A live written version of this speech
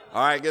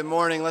All right, good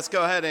morning. Let's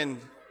go ahead and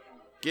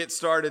get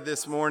started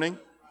this morning.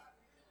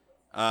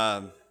 We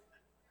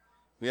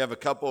have a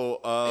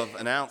couple of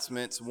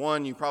announcements.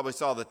 One, you probably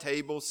saw the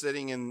table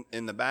sitting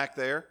in the back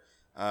there.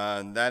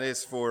 That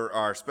is for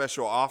our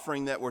special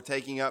offering that we're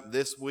taking up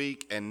this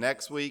week and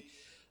next week.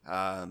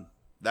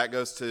 That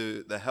goes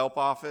to the help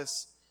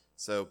office.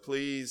 So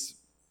please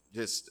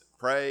just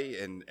pray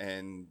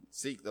and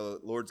seek the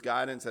Lord's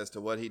guidance as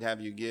to what He'd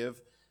have you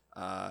give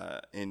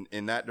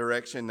in that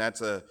direction.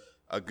 That's a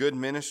good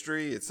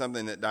ministry. It's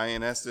something that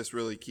Diane Estes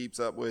really keeps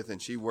up with, and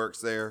she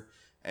works there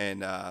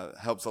and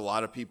helps a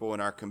lot of people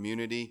in our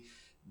community.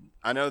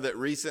 I know that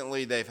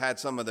recently they've had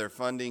some of their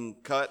funding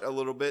cut a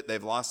little bit.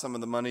 They've lost some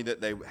of the money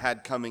that they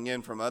had coming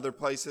in from other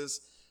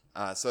places,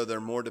 so they're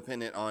more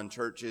dependent on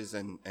churches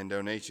and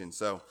donations.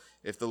 So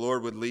if the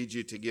Lord would lead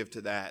you to give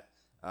to that,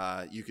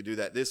 you could do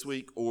that this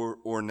week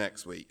or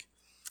next week.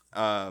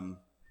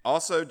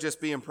 Also, just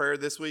be in prayer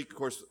this week. Of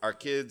course,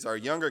 our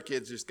younger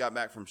kids just got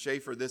back from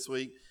Schaefer this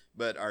week,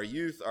 but our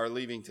youth are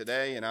leaving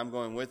today, and I'm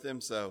going with them.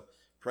 So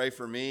pray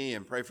for me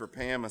and pray for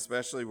Pam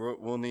especially.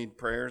 We'll need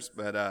prayers,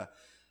 but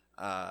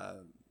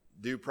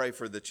do pray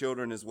for the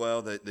children as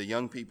well, the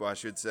young people, I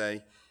should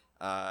say,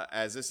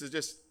 as this is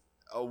just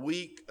a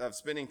week of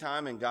spending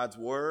time in God's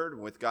Word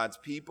with God's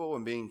people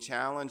and being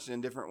challenged in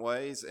different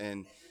ways.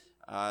 And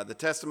the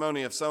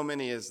testimony of so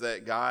many is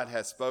that God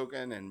has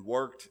spoken and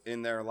worked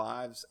in their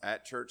lives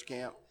at church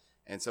camp.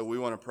 And so we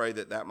want to pray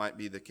that that might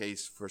be the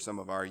case for some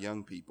of our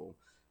young people.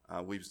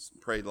 We've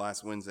prayed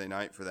last Wednesday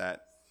night for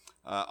that.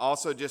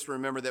 Also, just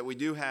remember that we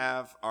do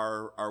have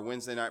our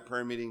Wednesday night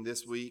prayer meeting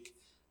this week.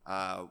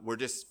 We're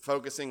just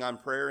focusing on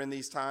prayer in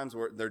these times.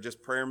 They're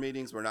just prayer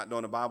meetings. We're not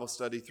doing a Bible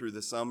study through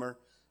the summer.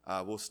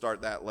 We'll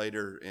start that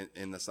later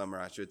in the summer,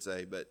 I should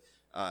say. But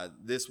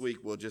this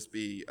week will just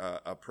be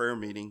a prayer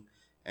meeting.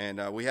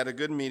 And we had a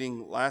good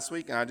meeting last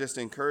week, and I just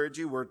encourage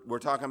you. We're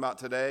talking about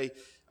today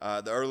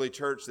the early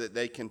church, that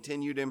they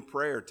continued in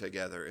prayer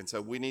together. And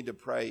so we need to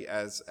pray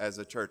as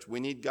a church. We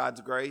need God's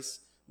grace.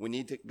 We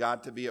need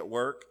God to be at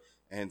work.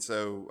 And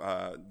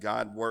so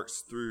God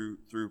works through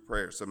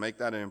prayer. So make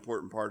that an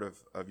important part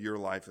of your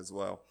life as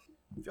well.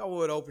 If y'all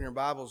would open your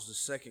Bibles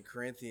to 2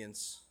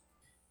 Corinthians.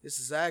 This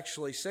is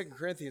actually 2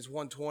 Corinthians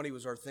 1:20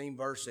 was our theme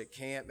verse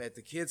at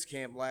the kids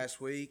camp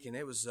last week. And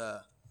it was,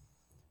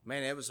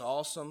 it was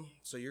awesome.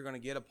 So you're going to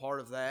get a part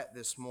of that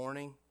this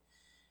morning.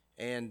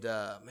 And,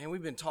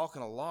 we've been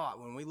talking a lot.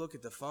 When we look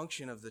at the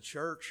function of the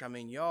church,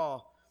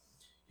 y'all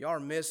are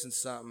missing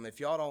something. If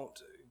y'all don't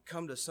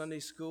come to Sunday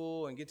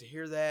school and get to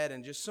hear that,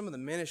 and just some of the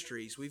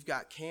ministries. We've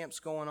got camps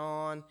going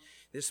on.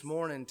 This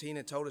morning,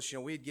 Tina told us,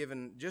 we had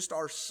given, just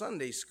our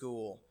Sunday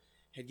school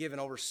had given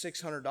over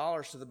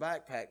 $600 to the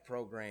backpack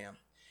program.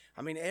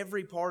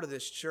 Every part of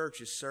this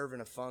church is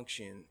serving a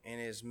function and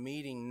is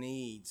meeting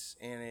needs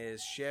and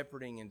is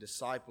shepherding and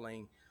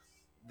discipling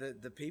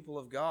the people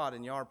of God,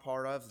 and y'all are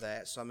part of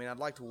that. So, I'd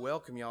like to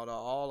welcome y'all to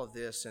all of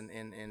this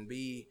and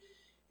be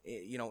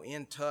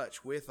in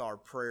touch with our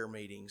prayer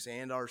meetings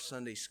and our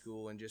Sunday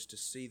school, and just to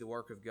see the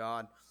work of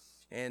God.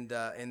 And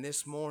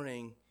this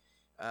morning,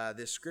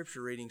 this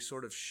scripture reading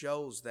sort of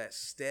shows that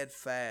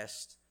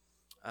steadfast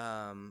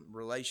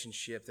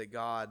relationship that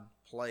God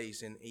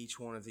plays in each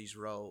one of these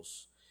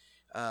roles.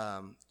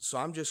 So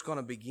I'm just going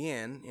to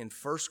begin in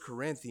 1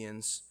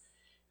 Corinthians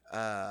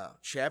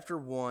chapter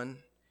 1,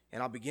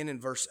 and I'll begin in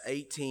verse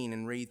 18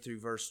 and read through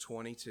verse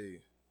 22.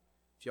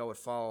 If y'all would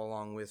follow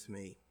along with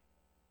me.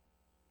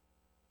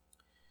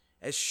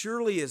 As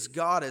surely as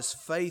God is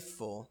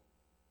faithful,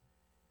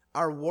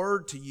 our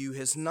word to you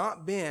has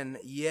not been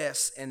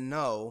yes and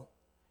no.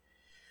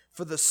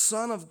 For the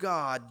Son of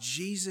God,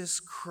 Jesus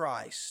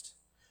Christ,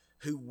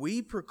 who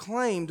we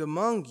proclaimed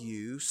among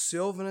you,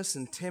 Silvanus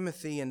and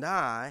Timothy and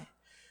I,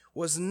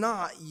 was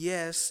not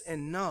yes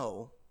and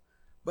no,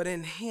 but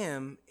in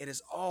Him it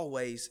is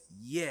always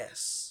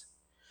yes.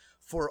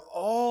 For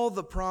all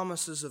the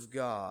promises of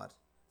God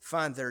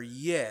find their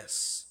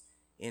yes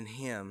in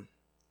Him.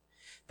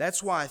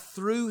 That's why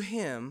through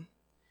Him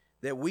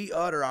that we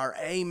utter our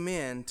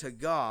amen to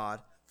God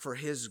for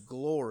His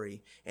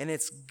glory. And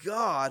it's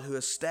God who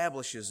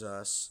establishes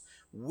us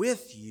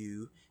with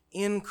you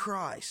in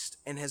Christ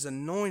and has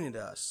anointed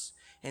us,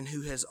 and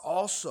who has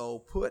also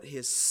put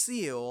His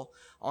seal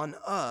on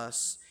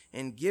us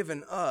and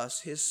given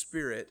us His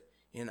Spirit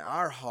in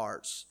our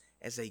hearts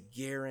as a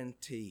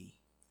guarantee.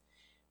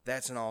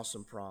 That's an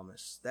awesome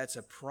promise. That's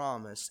a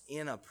promise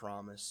in a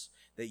promise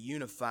that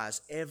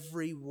unifies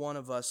every one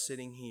of us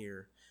sitting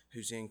here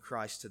who's in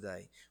Christ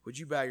today. Would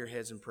you bow your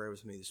heads in prayer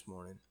with me this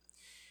morning?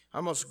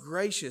 Our most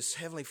gracious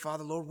Heavenly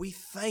Father, Lord, we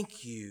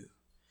thank you.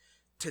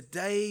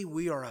 Today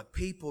we are a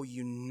people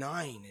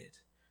united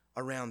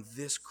around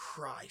this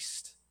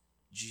Christ,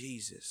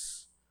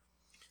 Jesus.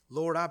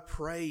 Lord, I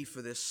pray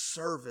for this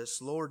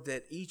service, Lord,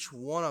 that each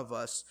one of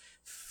us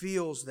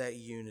feels that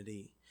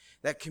unity,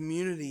 that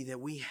community that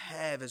we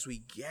have as we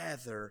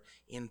gather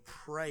in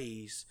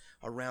praise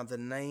around the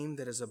name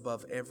that is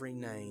above every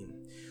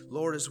name.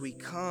 Lord, as we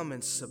come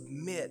and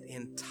submit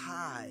in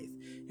tithe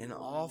and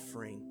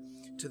offering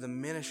to the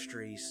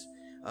ministries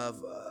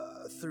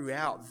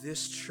throughout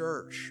this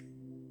church.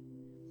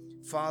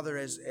 Father,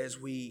 as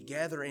we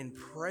gather in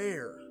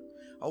prayer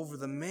over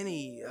the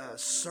many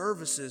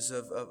services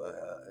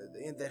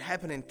that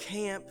happen in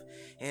camp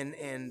and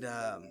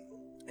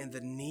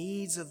the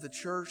needs of the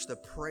church, the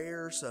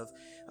prayers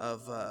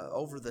of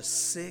over the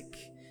sick,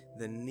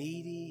 the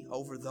needy,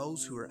 over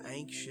those who are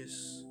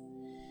anxious.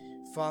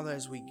 Father,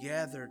 as we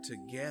gather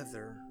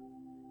together,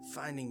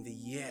 finding the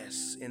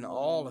yes in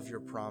all of your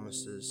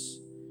promises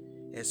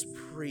as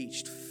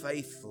preached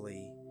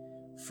faithfully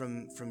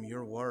from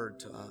your word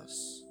to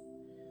us.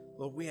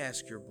 Lord, we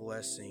ask your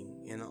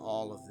blessing in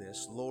all of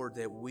this. Lord,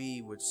 that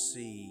we would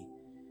see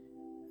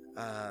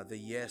the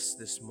yes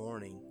this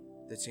morning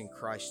that's in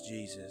Christ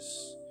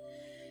Jesus.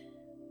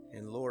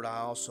 And Lord, I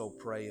also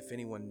pray if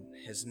anyone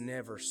has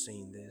never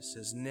seen this,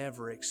 has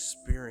never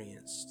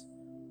experienced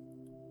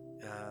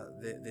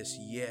this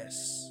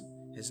yes,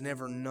 has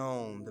never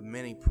known the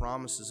many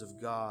promises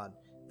of God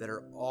that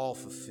are all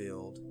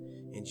fulfilled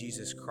in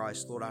Jesus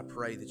Christ, Lord, I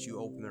pray that you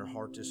open their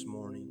heart this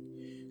morning.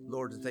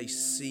 Lord, that they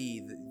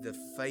see the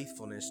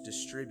faithfulness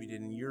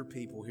distributed in your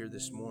people here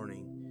this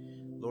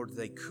morning. Lord,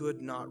 they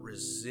could not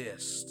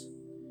resist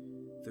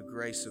the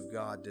grace of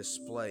God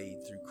displayed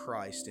through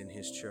Christ in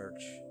his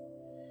church.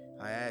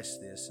 I ask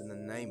this in the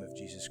name of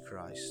Jesus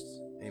Christ.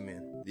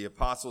 Amen. The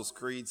Apostles'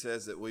 Creed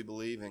says that we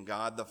believe in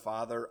God the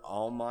Father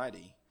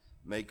Almighty,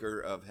 maker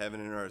of heaven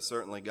and earth.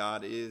 Certainly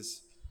God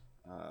is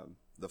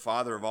the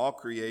Father of all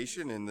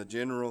creation in the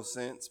general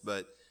sense,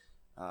 but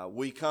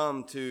we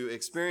come to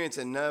experience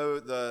and know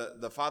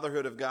the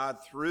fatherhood of God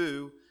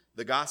through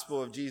the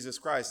gospel of Jesus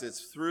Christ.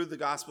 It's through the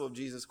gospel of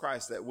Jesus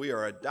Christ that we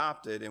are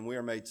adopted and we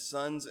are made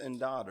sons and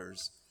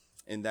daughters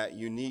in that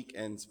unique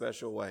and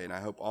special way. And I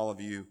hope all of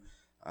you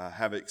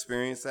have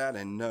experienced that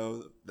and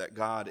know that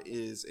God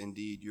is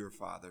indeed your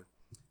Father.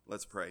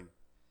 Let's pray.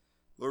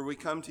 Lord, we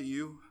come to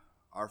you,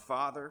 our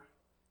Father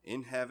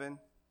in heaven.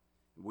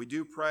 We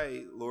do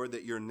pray, Lord,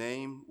 that your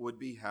name would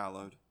be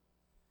hallowed.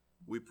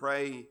 We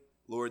pray,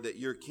 Lord, that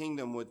your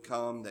kingdom would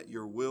come, that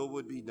your will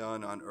would be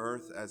done on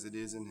earth as it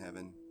is in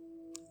heaven.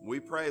 We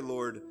pray,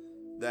 Lord,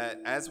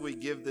 that as we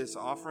give this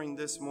offering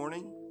this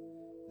morning,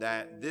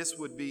 that this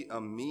would be a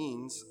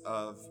means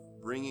of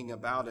bringing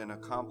about and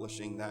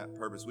accomplishing that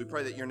purpose. We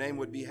pray that your name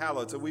would be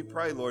hallowed. So we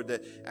pray, Lord,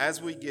 that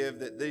as we give,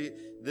 that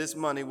this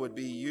money would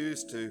be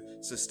used to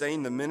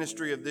sustain the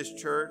ministry of this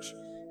church,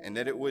 and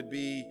that it would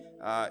be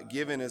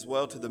given as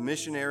well to the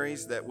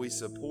missionaries that we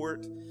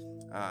support,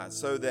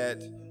 so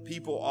that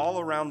people all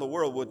around the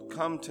world would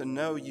come to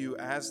know you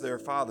as their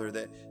Father,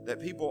 that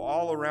people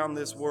all around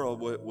this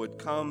world would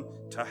come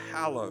to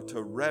hallow,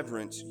 to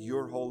reverence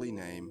your holy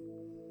name.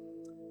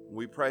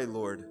 We pray,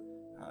 Lord,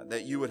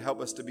 that you would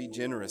help us to be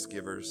generous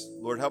givers.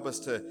 Lord, help us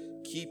to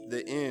keep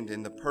the end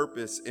and the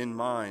purpose in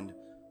mind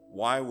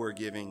why we're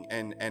giving,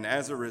 and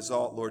as a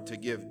result, Lord, to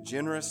give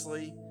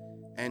generously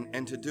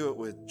and to do it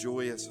with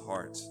joyous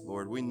hearts.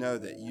 Lord, we know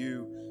that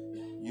you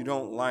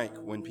don't like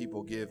when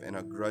people give in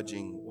a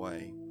grudging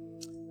way.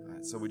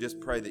 So we just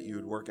pray that you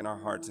would work in our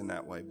hearts in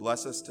that way.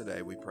 Bless us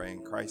today, we pray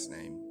in Christ's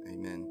name.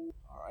 Amen.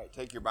 All right,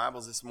 take your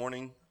Bibles this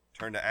morning.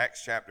 Turn to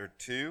Acts chapter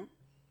 2.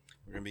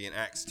 We're going to be in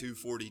Acts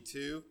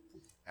 2:42.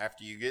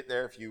 After you get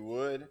there, if you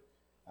would,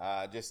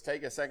 just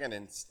take a second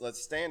and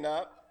let's stand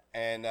up.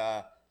 And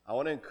I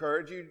want to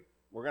encourage you.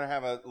 We're going to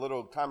have a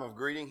little time of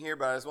greeting here,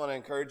 but I just want to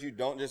encourage you,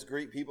 don't just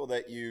greet people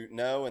that you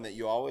know and that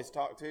you always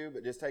talk to,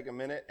 but just take a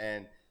minute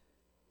and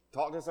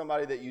talk to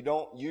somebody that you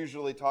don't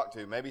usually talk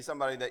to, maybe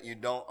somebody that you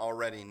don't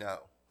already know.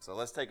 So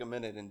let's take a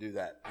minute and do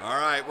that.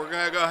 All right, we're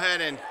going to go ahead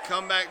and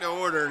come back to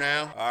order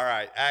now. All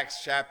right,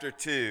 Acts chapter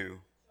 2.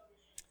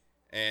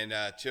 And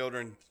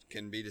children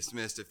can be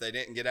dismissed. If they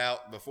didn't get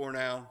out before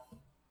now,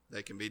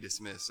 they can be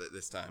dismissed at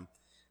this time.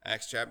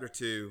 Acts chapter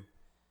 2,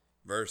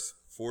 verse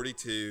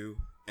 42.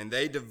 And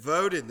they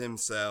devoted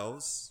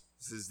themselves,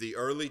 this is the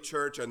early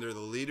church under the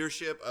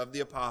leadership of the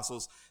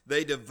apostles,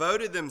 they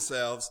devoted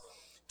themselves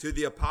to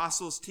the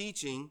apostles'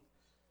 teaching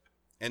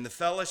and the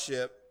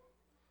fellowship,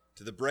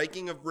 to the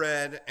breaking of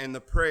bread and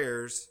the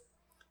prayers,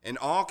 and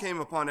all came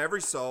upon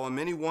every soul, and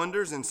many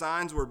wonders and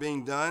signs were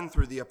being done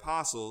through the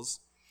apostles.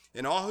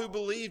 And all who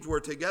believed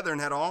were together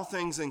and had all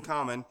things in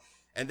common,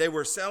 and they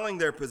were selling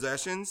their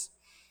possessions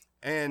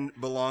and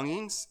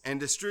belongings and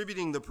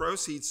distributing the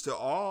proceeds to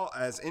all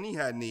as any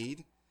had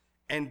need,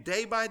 and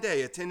day by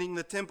day attending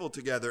the temple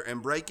together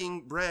and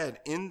breaking bread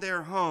in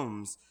their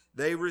homes.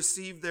 They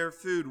received their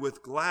food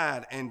with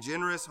glad and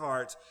generous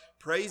hearts,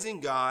 praising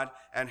God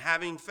and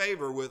having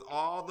favor with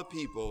all the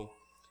people.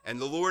 And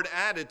the Lord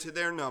added to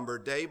their number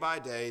day by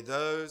day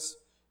those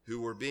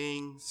who were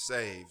being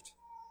saved.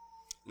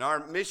 And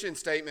our mission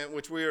statement,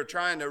 which we are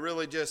trying to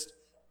really just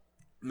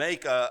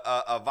make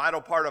a vital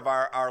part of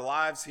our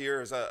lives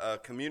here as a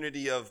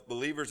community of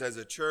believers, as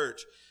a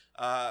church,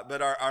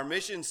 but our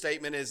mission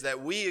statement is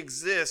that we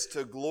exist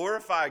to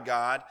glorify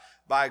God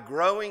by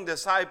growing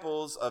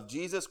disciples of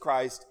Jesus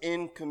Christ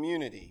in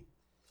community.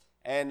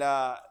 And,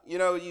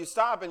 you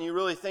stop and you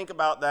really think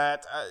about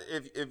that.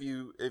 If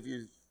you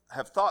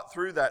have thought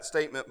through that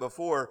statement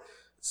before,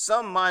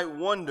 some might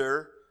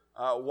wonder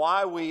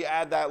why we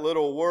add that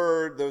little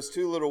word, those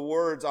two little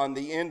words on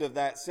the end of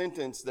that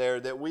sentence there,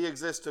 that we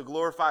exist to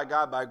glorify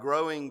God by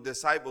growing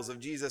disciples of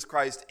Jesus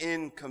Christ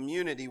in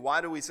community.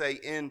 Why do we say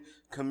in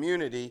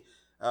community?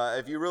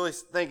 If you really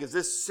think, is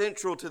this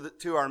central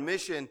to our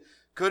mission?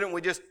 Couldn't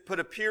we just put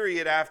a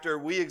period after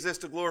we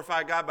exist to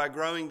glorify God by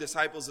growing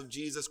disciples of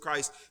Jesus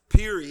Christ,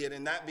 period,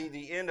 and that be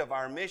the end of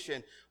our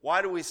mission?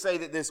 Why do we say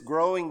that this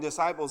growing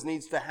disciples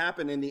needs to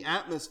happen in the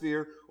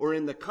atmosphere or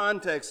in the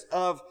context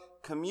of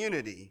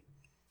community?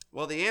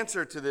 Well, the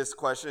answer to this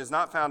question is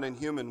not found in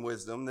human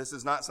wisdom. This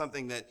is not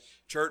something that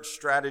church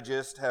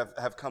strategists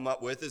have come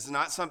up with. This is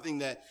not something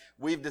that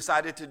we've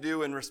decided to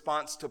do in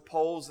response to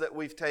polls that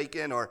we've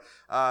taken or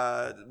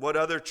what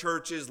other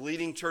churches,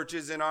 leading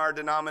churches in our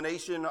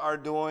denomination are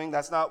doing.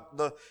 That's not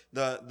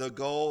the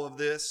goal of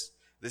this.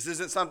 This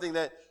isn't something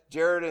that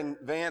Jared and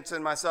Vance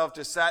and myself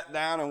just sat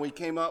down and we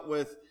came up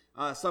with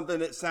something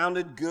that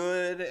sounded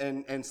good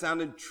and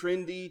sounded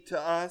trendy to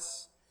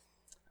us.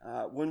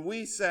 When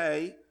we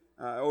say,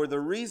 or the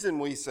reason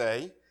we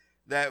say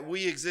that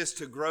we exist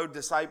to grow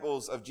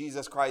disciples of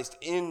Jesus Christ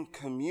in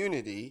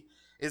community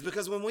is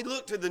because when we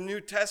look to the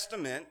New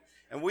Testament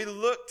and we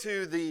look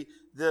to the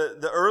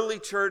early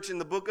church in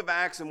the book of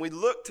Acts and we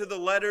look to the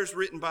letters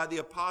written by the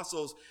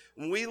apostles,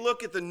 when we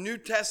look at the New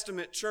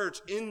Testament church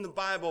in the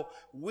Bible,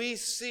 we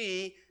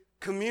see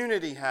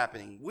community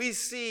happening. We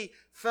see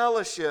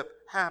fellowship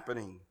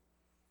happening.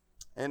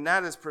 And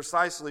that is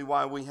precisely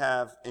why we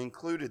have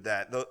included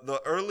that. The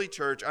early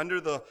church,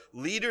 under the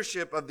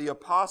leadership of the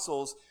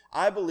apostles,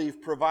 I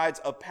believe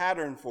provides a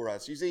pattern for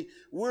us. You see,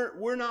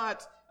 we're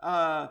not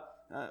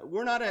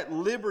at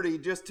liberty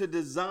just to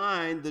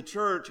design the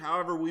church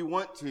however we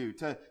want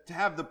to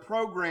have the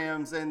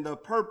programs and the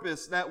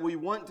purpose that we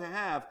want to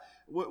have.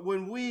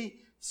 When we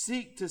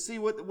seek to see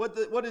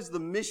what is the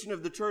mission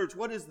of the church,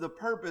 what is the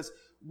purpose,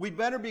 we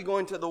better be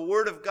going to the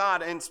Word of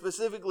God and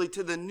specifically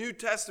to the New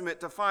Testament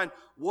to find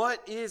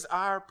what is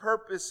our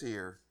purpose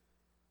here.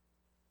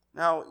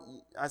 Now,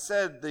 I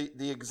said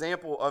the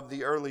example of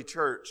the early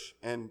church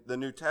and the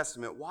New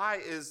Testament. Why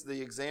is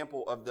the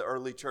example of the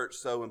early church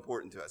so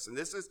important to us? And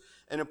this is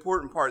an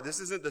important part. This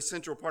isn't the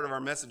central part of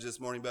our message this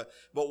morning, but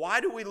why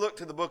do we look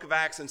to the book of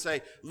Acts and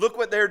say, look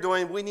what they're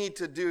doing, we need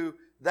to do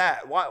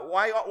that?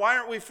 Why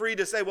aren't we free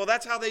to say, well,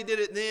 that's how they did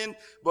it then,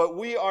 but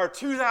we are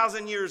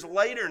 2,000 years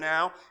later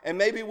now, and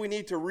maybe we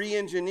need to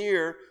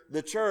re-engineer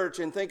the church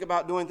and think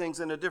about doing things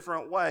in a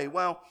different way?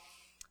 Well,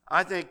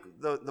 I think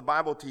the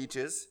Bible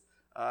teaches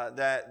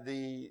that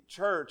the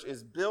church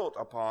is built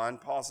upon,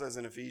 Paul says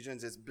in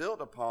Ephesians, it's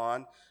built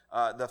upon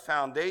the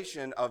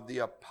foundation of the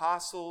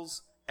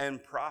apostles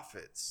and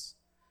prophets.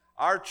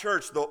 Our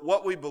church,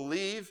 what we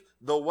believe,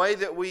 the way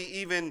that we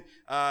even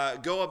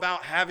go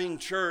about having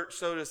church,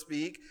 so to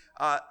speak,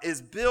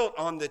 is built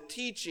on the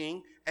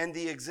teaching and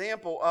the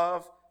example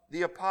of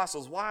the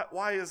apostles.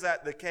 Why is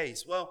that the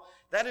case? Well,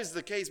 that is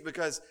the case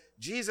because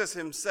Jesus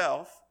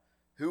himself,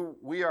 who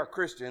we are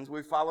Christians,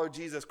 we follow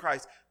Jesus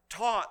Christ,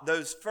 taught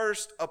those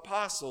first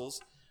apostles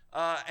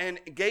and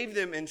gave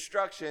them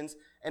instructions.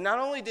 And not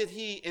only did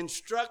he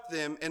instruct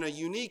them in a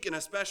unique and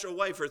a special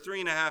way for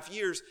 3.5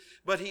 years,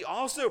 but he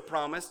also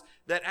promised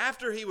that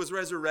after he was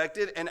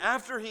resurrected and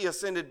after he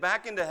ascended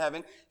back into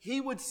heaven,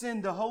 he would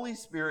send the Holy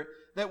Spirit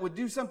that would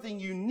do something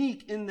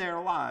unique in their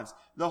lives.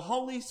 The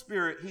Holy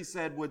Spirit, he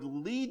said, would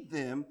lead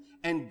them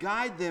and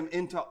guide them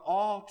into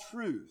all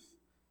truth.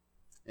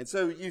 And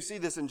so you see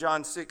this in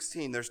John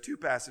 16. There's two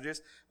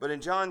passages, but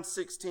in John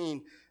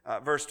 16,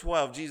 verse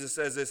 12, Jesus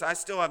says this, I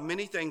still have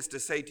many things to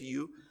say to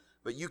you,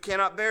 but you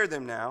cannot bear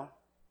them now.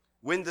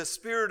 When the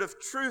Spirit of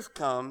truth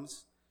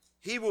comes,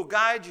 he will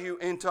guide you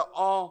into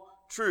all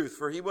truth.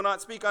 For he will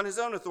not speak on his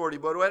own authority,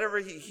 but whatever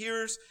he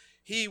hears,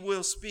 he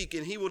will speak,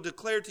 and he will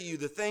declare to you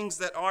the things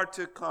that are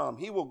to come.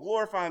 He will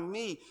glorify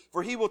me,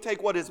 for he will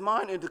take what is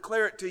mine and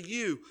declare it to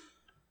you.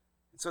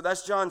 So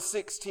that's John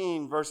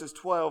 16, verses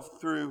 12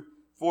 through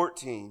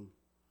 14.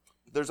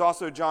 There's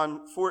also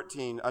John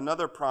 14,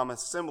 another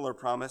promise, similar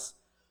promise.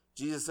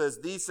 Jesus says,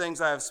 these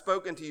things I have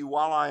spoken to you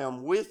while I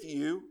am with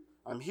you.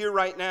 I'm here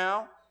right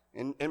now.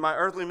 In my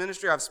earthly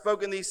ministry, I've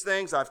spoken these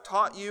things. I've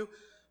taught you.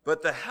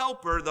 But the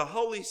Helper, the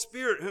Holy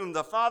Spirit, whom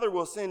the Father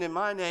will send in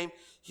my name,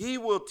 he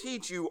will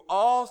teach you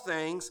all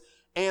things.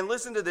 And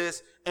listen to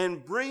this,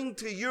 and bring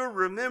to your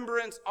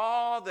remembrance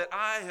all that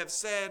I have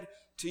said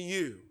to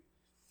you.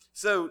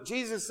 So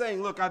Jesus is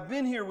saying, look, I've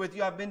been here with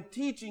you. I've been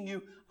teaching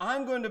you.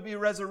 I'm going to be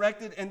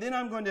resurrected, and then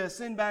I'm going to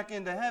ascend back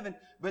into heaven.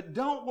 But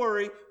don't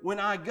worry, when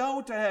I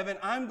go to heaven,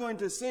 I'm going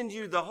to send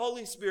you the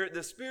Holy Spirit,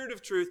 the Spirit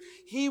of truth.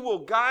 He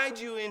will guide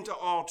you into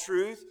all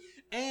truth.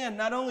 And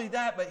not only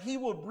that, but he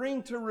will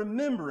bring to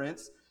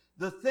remembrance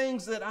the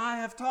things that I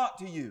have taught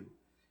to you.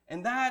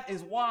 And that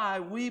is why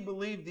we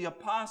believe the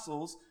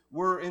apostles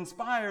were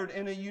inspired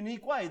in a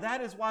unique way.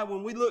 That is why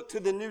when we look to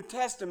the New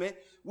Testament,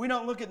 we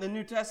don't look at the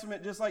New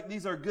Testament just like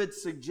these are good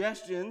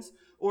suggestions,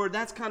 or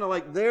that's kind of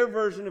like their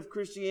version of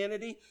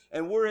Christianity,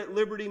 and we're at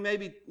liberty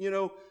maybe,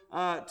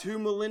 2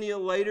 millennia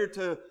later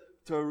to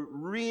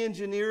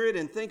re-engineer it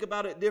and think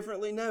about it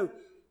differently. No,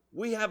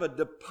 We have a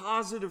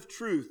deposit of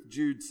truth,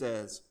 Jude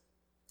says.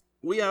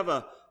 We have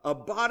a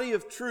body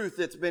of truth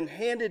that's been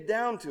handed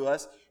down to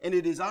us, and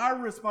it is our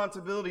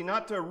responsibility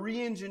not to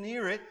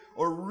re-engineer it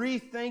or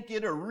rethink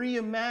it or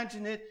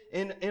reimagine it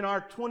in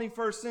our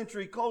 21st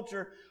century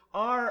culture.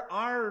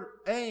 Our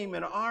aim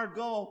and our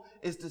goal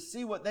is to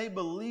see what they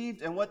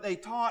believed and what they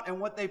taught and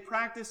what they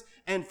practiced,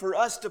 and for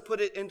us to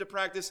put it into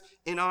practice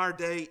in our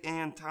day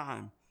and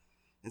time.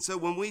 And so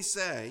when we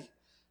say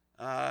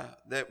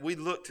that we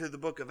look to the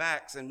book of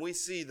Acts and we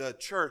see the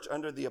church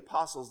under the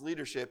apostles'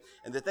 leadership,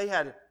 and that they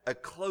had a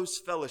close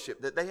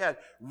fellowship, that they had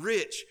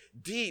rich,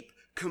 deep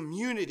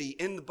community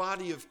in the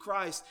body of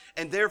Christ,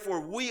 and therefore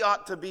we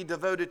ought to be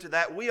devoted to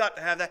that. We ought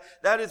to have that.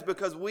 That is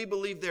because we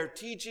believe their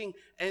teaching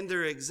and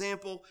their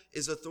example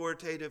is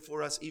authoritative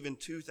for us even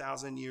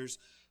 2,000 years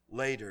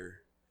later.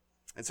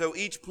 And so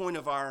each point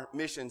of our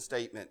mission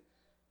statement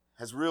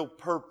has real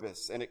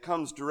purpose, and it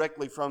comes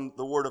directly from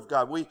the Word of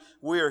God.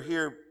 We are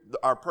here,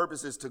 our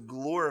purpose is to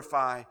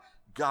glorify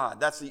God.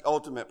 That's the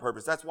ultimate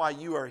purpose. That's why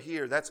you are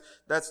here. That's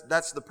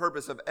the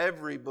purpose of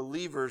every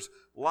believer's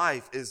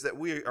life, is that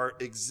we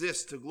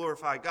exist to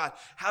glorify God.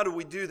 How do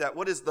we do that?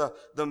 What is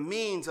the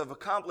means of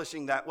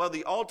accomplishing that? Well,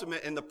 the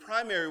ultimate and the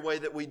primary way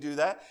that we do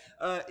that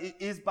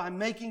is by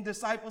making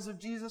disciples of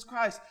Jesus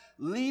Christ,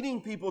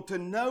 leading people to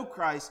know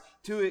Christ,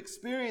 to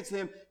experience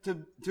Him,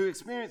 to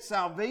experience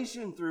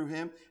salvation through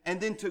Him, and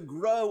then to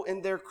grow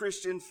in their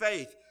Christian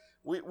faith.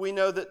 We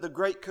know that the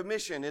Great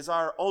Commission is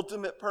our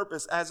ultimate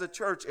purpose as a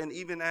church and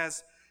even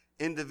as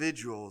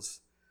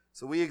individuals.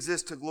 So we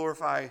exist to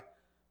glorify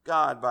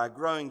God by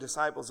growing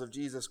disciples of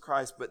Jesus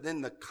Christ. But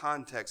then the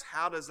context,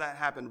 how does that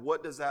happen?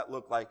 What does that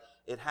look like?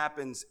 It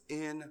happens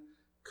in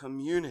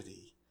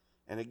community.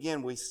 And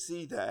again, we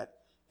see that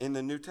in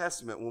the New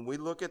Testament. When we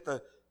look at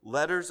the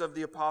letters of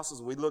the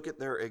apostles, we look at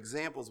their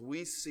examples,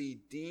 we see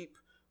deep,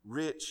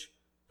 rich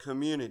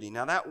community.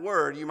 Now that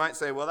word, you might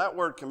say, well, that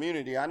word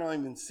community, I don't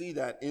even see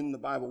that in the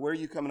Bible. Where are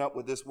you coming up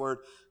with this word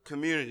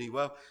community?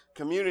 Well,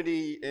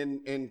 community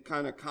in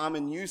kind of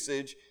common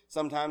usage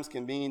sometimes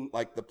can mean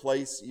like the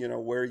place,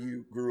 where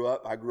you grew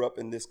up. I grew up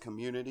in this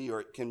community.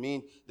 Or it can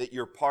mean that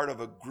you're part of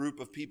a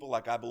group of people,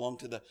 like I belong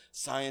to the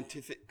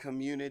scientific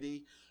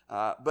community.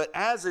 But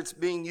as it's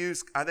being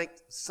used, I think,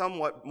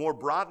 somewhat more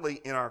broadly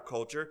in our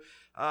culture,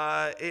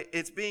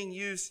 it's being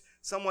used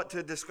somewhat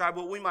to describe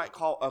what we might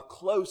call a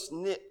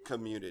close-knit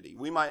community.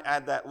 We might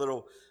add that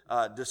little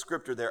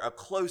descriptor there, a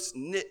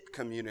close-knit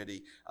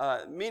community,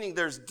 meaning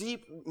there's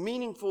deep,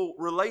 meaningful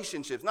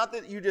relationships. Not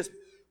that you just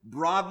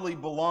broadly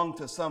belong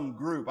to some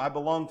group. I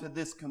belong to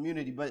this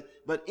community.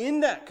 But in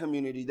that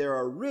community, there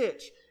are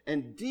rich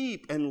and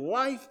deep and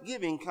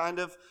life-giving kind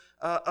of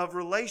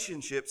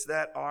relationships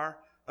that are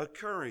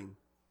occurring.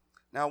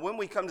 Now, when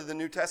we come to the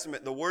New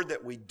Testament, the word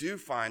that we do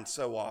find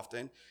so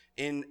often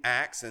in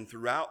Acts and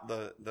throughout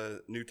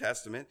the New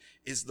Testament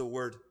is the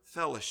word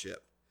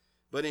fellowship.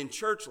 But in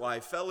church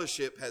life,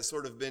 fellowship has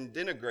sort of been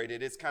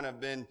denigrated. It's kind of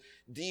been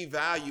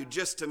devalued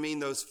just to mean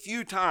those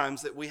few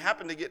times that we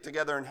happen to get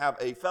together and have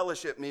a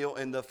fellowship meal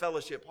in the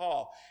fellowship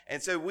hall.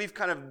 And so we've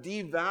kind of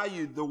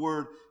devalued the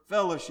word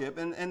fellowship,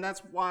 and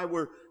that's why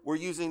we're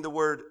using the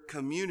word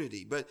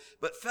community. But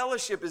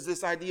fellowship is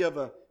this idea of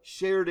a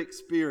shared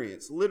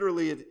experience.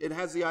 Literally, it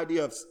has the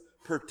idea of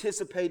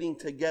participating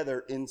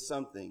together in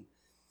something.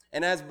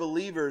 And as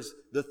believers,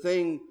 the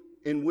thing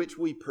in which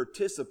we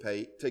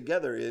participate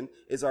together in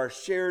is our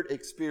shared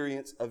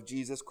experience of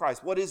Jesus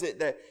Christ. What is it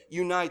that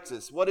unites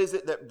us? What is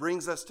it that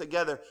brings us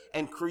together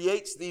and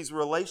creates these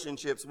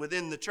relationships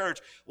within the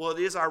church? Well, it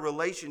is our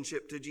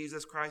relationship to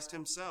Jesus Christ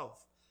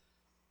Himself.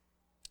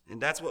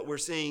 And that's what we're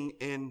seeing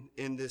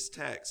in this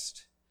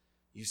text.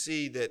 You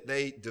see that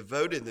they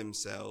devoted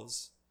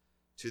themselves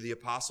to the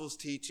apostles'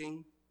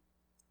 teaching,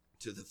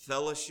 to the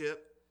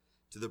fellowship,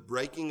 to the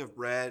breaking of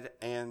bread,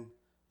 and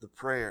the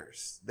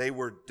prayers. They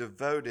were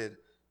devoted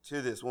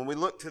to this. When we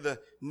look to the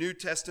New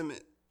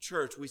Testament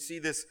church, we see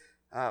this,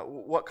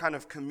 what kind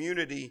of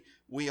community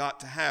we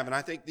ought to have. And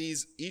I think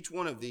each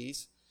one of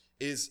these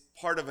is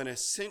part of an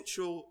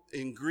essential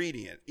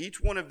ingredient. Each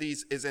one of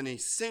these is an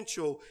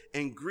essential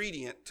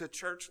ingredient to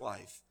church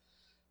life.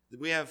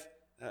 We have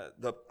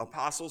the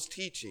apostles'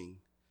 teaching,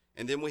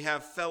 and then we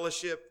have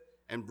fellowship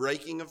and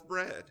breaking of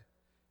bread,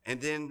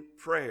 and then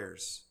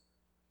prayers.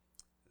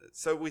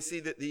 So we see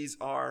that these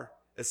are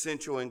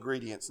essential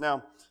ingredients.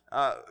 Now,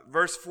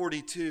 verse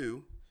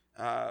 42,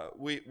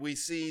 we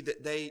see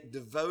that they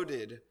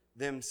devoted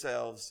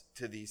themselves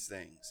to these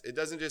things. It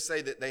doesn't just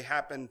say that they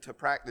happened to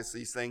practice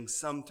these things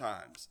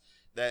sometimes,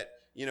 that,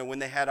 when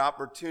they had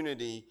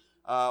opportunity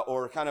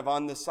or kind of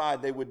on the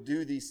side, they would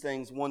do these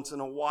things once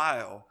in a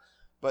while,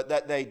 but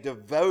that they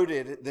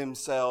devoted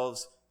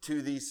themselves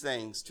to these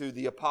things, to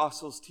the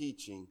apostles'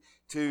 teaching,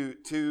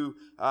 to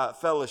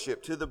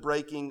fellowship, to the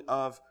breaking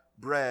of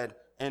bread,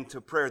 and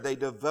to prayer. They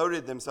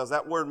devoted themselves.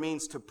 That word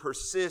means to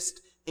persist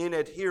in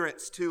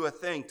adherence to a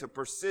thing, to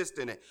persist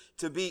in it,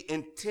 to be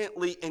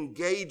intently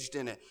engaged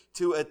in it,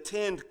 to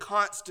attend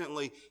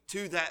constantly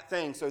to that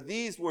thing. So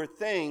these were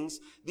things,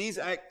 these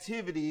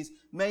activities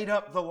made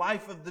up the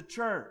life of the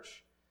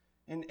church.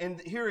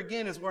 And here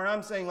again is where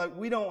I'm saying, like,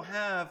 we don't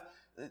have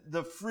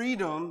the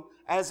freedom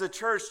as a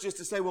church just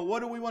to say, well,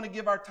 what do we want to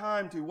give our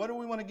time to? What do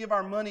we want to give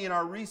our money and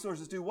our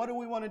resources to? What do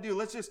we want to do?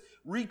 Let's just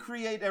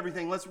recreate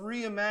everything. Let's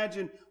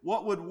reimagine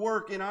what would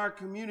work in our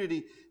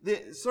community.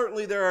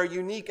 Certainly there are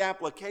unique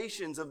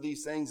applications of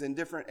these things in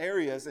different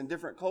areas and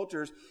different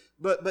cultures,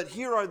 but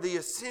here are the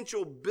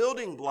essential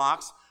building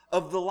blocks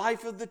of the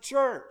life of the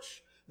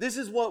church. This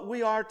is what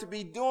we are to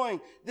be doing.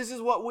 This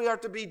is what we are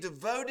to be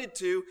devoted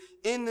to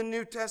in the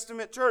New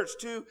Testament church.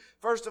 To,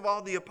 first of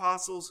all, the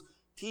apostles'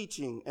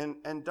 teaching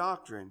and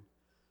doctrine.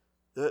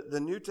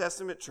 The New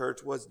Testament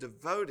church was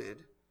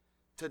devoted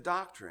to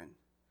doctrine.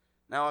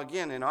 Now,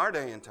 again, in our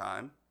day and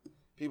time,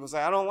 people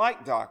say, I don't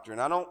like doctrine.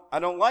 I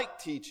don't like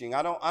teaching.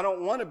 I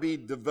don't want to be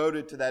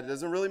devoted to that. It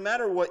doesn't really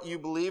matter what you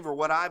believe or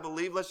what I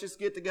believe. Let's just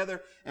get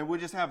together and we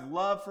just have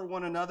love for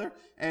one another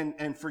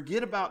and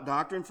forget about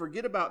doctrine,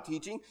 forget about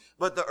teaching.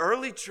 But the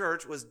early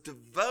church was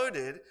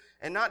devoted,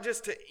 and not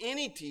just to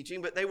any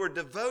teaching, but they were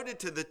devoted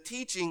to the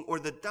teaching or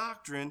the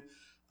doctrine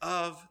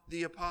of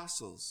the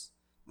apostles.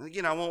 And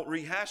again, I won't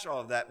rehash all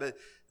of that, but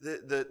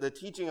the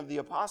teaching of the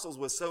apostles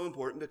was so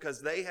important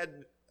because they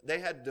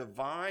had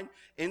divine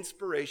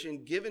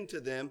inspiration given to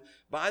them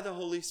by the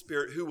Holy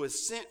Spirit, who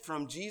was sent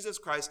from Jesus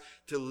Christ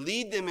to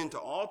lead them into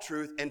all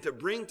truth and to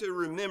bring to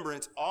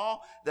remembrance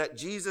all that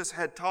Jesus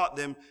had taught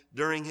them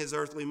during his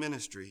earthly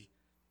ministry.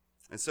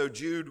 And so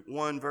Jude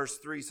 1 verse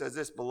 3 says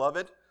this,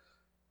 Beloved,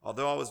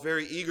 although I was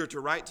very eager to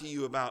write to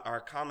you about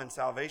our common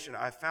salvation,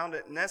 I found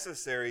it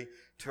necessary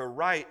to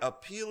write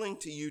appealing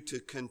to you to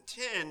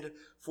contend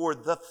for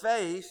the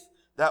faith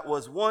that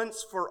was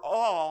once for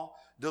all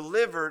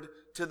delivered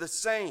to the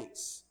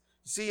saints.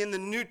 See, in the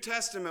New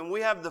Testament,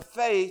 we have the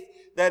faith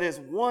that is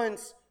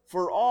once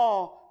for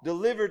all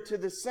delivered to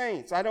the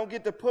saints. I don't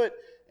get to put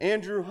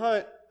Andrew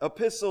Hunt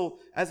epistle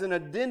as an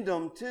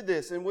addendum to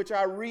this, in which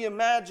I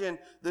reimagine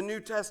the New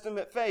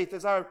Testament faith,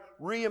 as I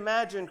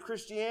reimagine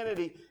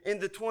Christianity in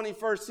the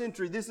 21st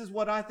century. This is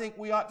what I think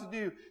we ought to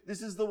do.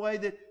 This is the way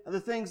that the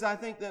things I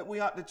think that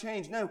we ought to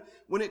change. No,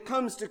 when it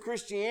comes to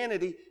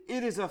Christianity,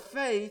 it is a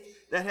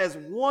faith that has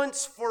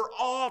once for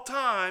all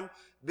time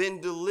been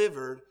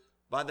delivered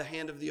by the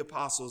hand of the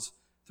apostles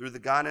through the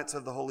guidance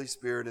of the Holy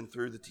Spirit and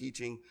through the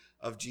teaching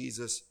of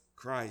Jesus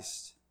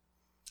Christ.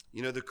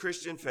 You know, the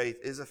Christian faith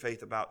is a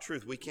faith about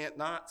truth. We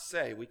cannot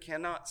say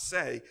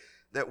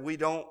that we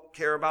don't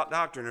care about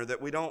doctrine or that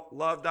we don't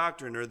love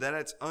doctrine or that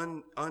it's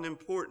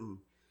unimportant.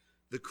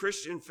 The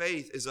Christian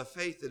faith is a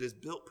faith that is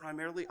built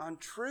primarily on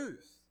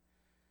truth.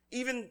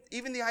 Even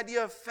the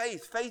idea of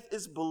faith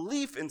is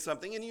belief in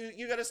something, and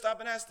you got to stop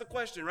and ask the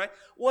question, right?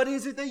 What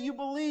is it that you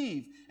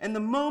believe? And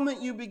the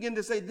moment you begin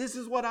to say, this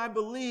is what I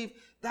believe,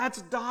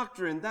 that's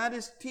doctrine, that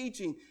is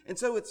teaching. And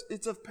so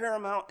it's of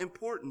paramount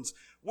importance.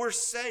 We're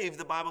saved,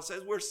 the Bible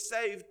says, we're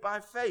saved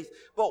by faith.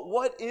 But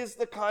what is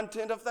the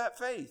content of that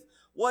faith?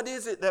 What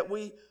is it that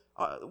we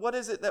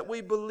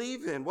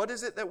believe in? What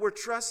is it that we're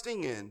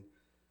trusting in?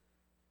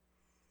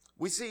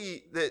 We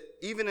see that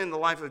even in the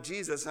life of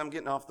Jesus, I'm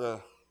getting off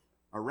a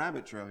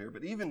rabbit trail here,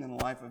 but even in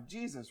the life of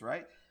Jesus,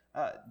 right?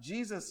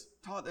 Jesus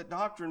taught that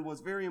doctrine was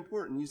very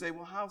important. You say,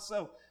 well, how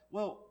so?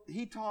 Well,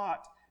 he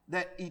taught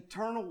that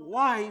eternal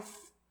life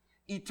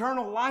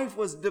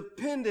was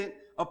dependent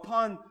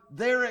upon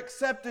their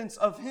acceptance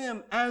of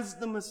him as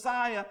the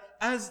Messiah,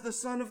 as the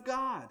Son of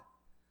God.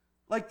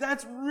 Like,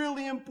 that's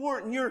really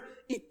important. Your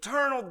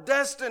eternal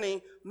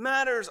destiny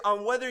matters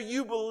on whether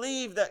you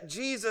believe that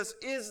Jesus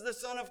is the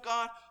Son of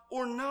God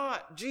or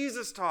not.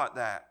 Jesus taught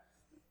that.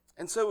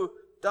 And so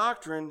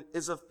doctrine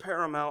is of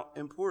paramount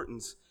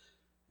importance.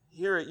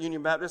 Here at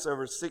Union Baptist,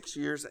 over 6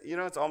 years,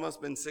 it's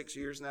almost been 6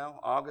 years now.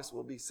 August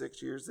will be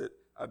 6 years that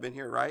I've been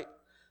here, right?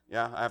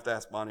 Yeah, I have to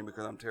ask Bonnie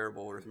because I'm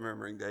terrible with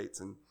remembering dates.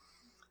 And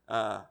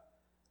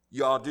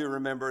you all do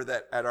remember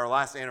that at our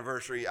last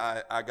anniversary,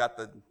 I got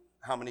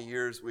how many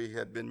years we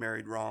had been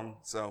married wrong.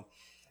 So,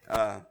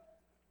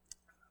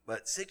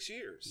 but 6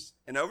 years.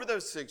 And over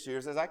those 6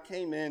 years, as I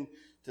came in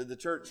to the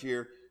church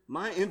here,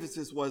 my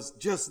emphasis was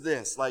just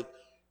this, like,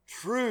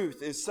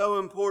 truth is so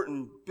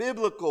important.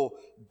 Biblical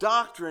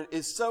doctrine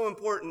is so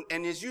important.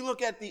 And as you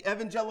look at the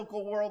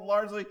evangelical world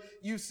largely,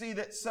 you see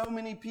that so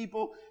many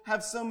people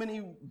have so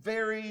many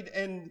varied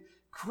and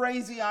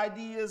crazy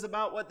ideas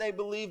about what they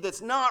believe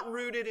that's not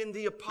rooted in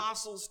the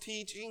apostles'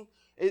 teaching.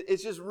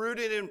 It's just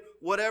rooted in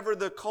whatever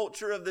the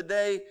culture of the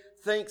day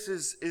thinks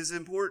is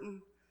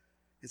important.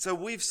 And so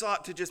we've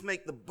sought to just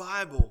make the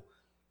Bible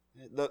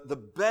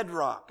the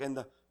bedrock and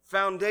the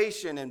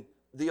foundation and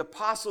the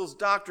apostles'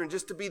 doctrine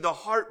just to be the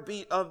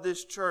heartbeat of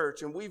this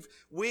church. And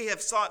we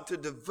have sought to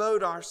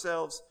devote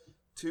ourselves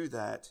to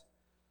that.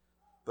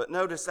 But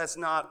notice that's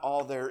not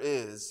all there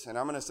is. And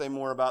I'm going to say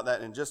more about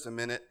that in just a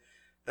minute.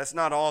 That's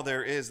not all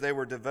there is. They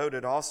were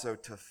devoted also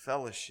to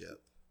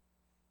fellowship.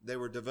 They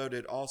were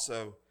devoted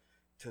also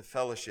to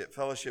fellowship.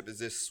 Fellowship is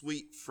this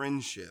sweet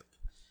friendship.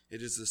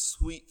 It is a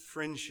sweet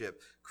friendship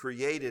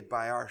created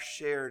by our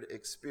shared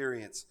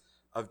experience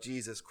of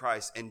Jesus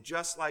Christ. And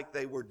just like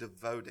they were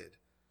devoted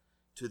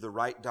to the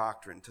right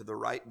doctrine, to the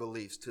right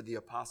beliefs, to the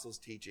apostles'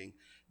 teaching,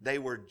 they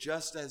were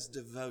just as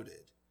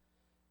devoted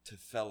to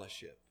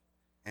fellowship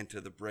and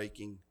to the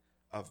breaking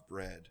of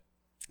bread.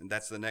 And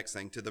that's the next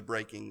thing, to the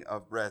breaking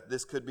of bread.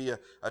 This could be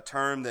a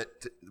term that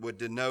would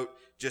denote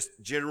just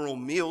general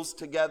meals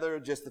together,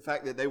 just the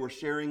fact that they were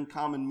sharing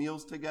common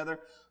meals together.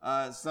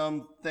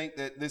 Some think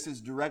that this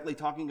is directly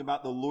talking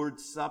about the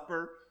Lord's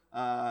Supper,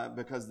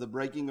 because the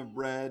breaking of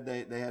bread,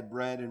 they had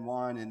bread and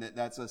wine, and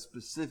that's a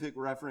specific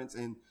reference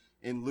in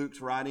Luke's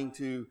writing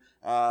to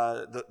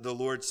the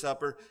Lord's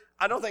Supper.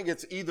 I don't think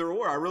it's either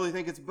or. I really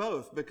think it's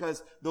both,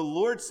 because the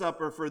Lord's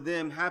Supper for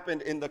them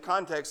happened in the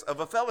context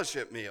of a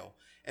fellowship meal.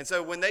 And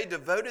so when they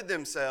devoted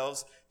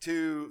themselves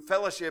to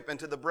fellowship and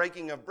to the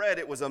breaking of bread,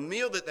 it was a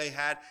meal that they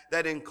had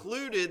that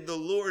included the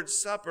Lord's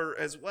Supper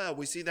as well.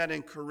 We see that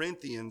in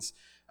Corinthians,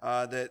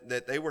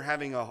 that they were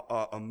having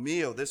a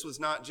meal. This was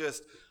not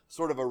just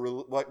sort of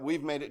what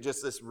we've made it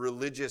just this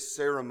religious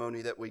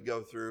ceremony that we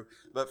go through.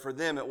 But for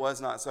them, it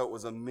was not so. It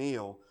was a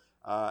meal.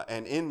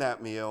 And in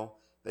that meal,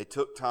 they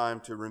took time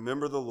to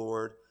remember the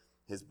Lord,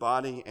 his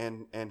body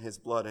and his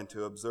blood, and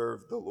to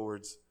observe the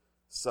Lord's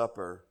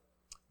Supper.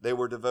 They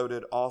were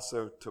devoted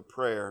also to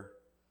prayer.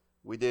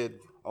 We did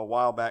a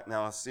while back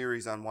now a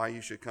series on why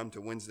you should come to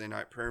Wednesday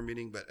night prayer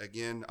meeting. But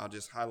again, I'll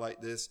just highlight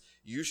this.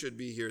 You should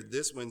be here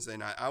this Wednesday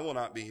night. I will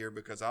not be here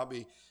because I'll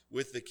be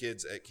with the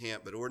kids at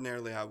camp, but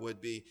ordinarily I would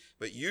be.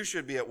 But you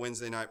should be at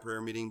Wednesday night prayer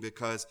meeting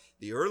because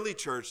the early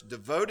church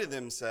devoted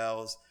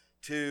themselves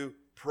to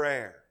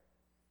prayer.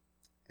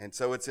 And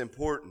so it's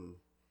important.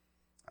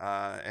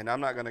 And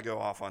I'm not going to go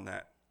off on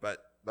that.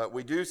 But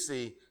we do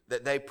see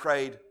that they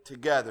prayed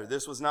together.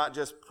 This was not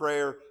just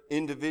prayer,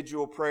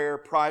 individual prayer,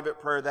 private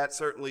prayer. That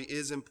certainly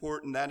is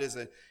important. That is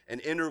an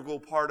integral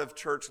part of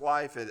church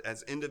life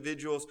as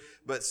individuals.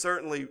 But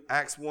certainly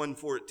Acts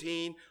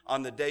 1:14,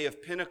 on the day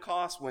of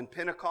Pentecost, when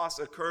Pentecost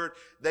occurred,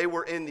 they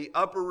were in the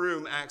upper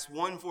room, Acts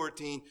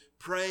 1:14,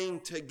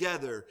 praying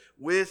together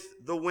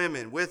with the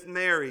women, with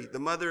Mary, the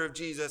mother of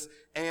Jesus,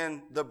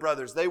 and the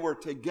brothers. They were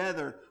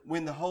together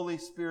when the Holy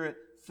Spirit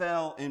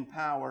fell in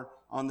power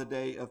on the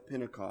day of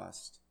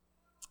Pentecost.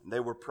 They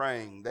were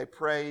praying. They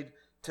prayed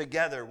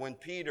together when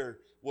Peter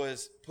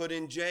was put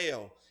in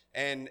jail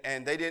and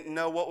they didn't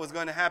know what was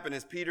going to happen.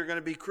 Is Peter going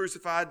to be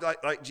crucified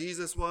like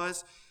Jesus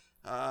was?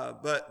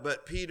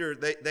 But Peter,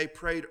 they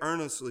prayed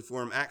earnestly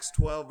for him. Acts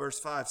 12 verse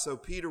 5. So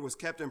Peter was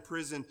kept in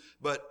prison,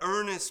 but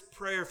earnest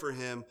prayer for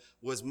him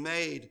was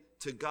made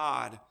to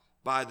God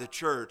by the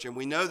church. And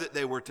we know that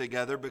they were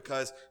together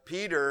because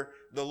Peter,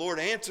 the Lord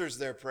answers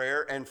their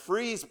prayer and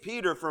frees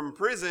Peter from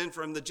prison,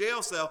 from the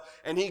jail cell.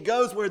 And he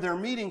goes where they're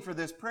meeting for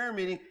this prayer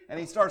meeting and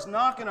he starts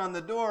knocking on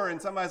the door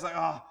and somebody's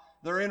like,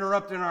 they're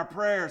interrupting our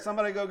prayer.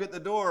 Somebody go get the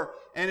door.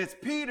 And it's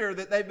Peter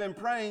that they've been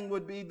praying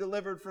would be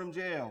delivered from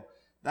jail.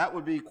 That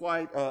would be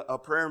quite a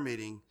prayer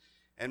meeting.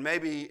 And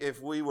maybe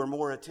if we were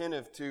more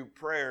attentive to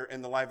prayer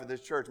in the life of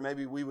this church,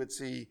 maybe we would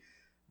see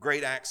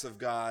great acts of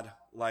God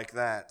like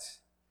that.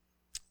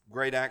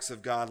 Great acts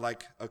of God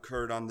like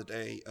occurred on the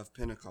day of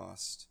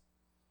Pentecost.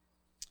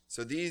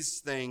 So these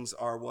things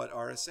are what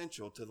are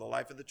essential to the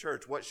life of the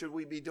church. What should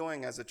we be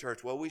doing as a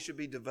church? Well, we should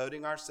be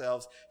devoting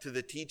ourselves to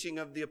the teaching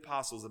of the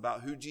apostles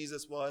about who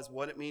Jesus was,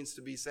 what it means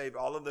to be saved,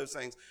 all of those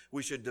things.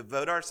 We should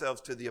devote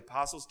ourselves to the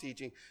apostles'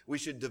 teaching. We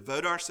should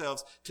devote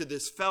ourselves to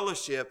this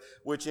fellowship,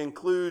 which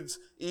includes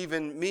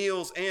even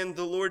meals and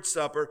the Lord's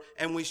Supper,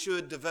 and we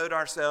should devote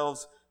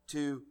ourselves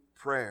to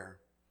prayer.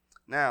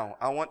 Now,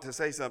 I want to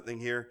say something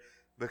here,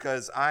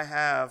 because I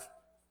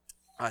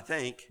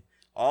think,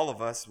 all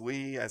of us,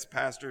 we as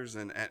pastors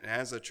and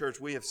as a church,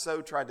 we have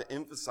so tried to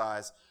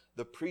emphasize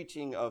the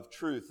preaching of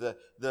truth,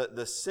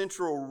 the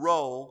central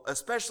role,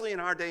 especially in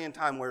our day and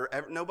time where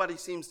nobody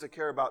seems to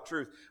care about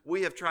truth.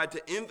 We have tried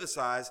to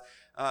emphasize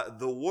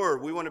the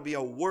word. We want to be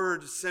a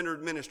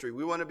word-centered ministry.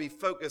 We want to be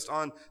focused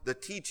on the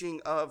teaching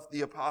of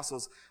the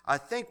apostles. I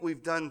think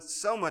we've done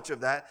so much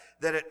of that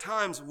at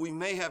times we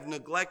may have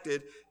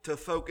neglected to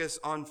focus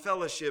on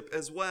fellowship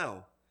as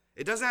well.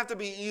 It doesn't have to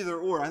be either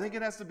or. I think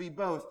it has to be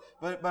both.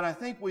 But I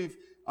think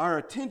our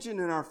attention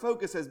and our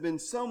focus has been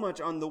so much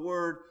on the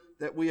word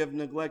that we have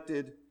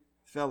neglected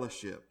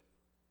fellowship.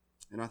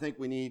 And I think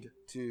we need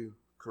to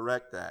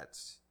correct that.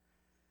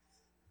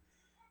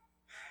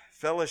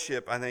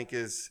 Fellowship, I think,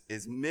 is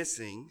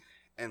missing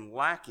and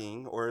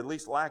lacking, or at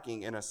least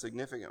lacking in a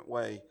significant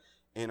way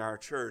in our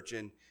church.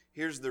 And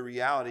here's the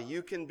reality.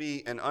 You can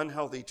be an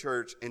unhealthy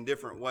church in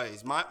different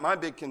ways. My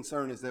big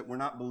concern is that we're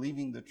not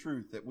believing the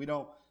truth, that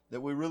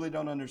we really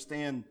don't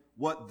understand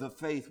what the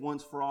faith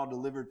once for all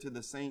delivered to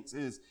the saints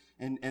is.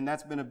 And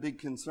that's been a big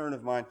concern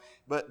of mine.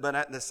 But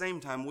at the same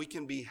time, we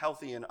can be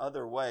healthy in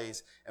other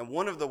ways. And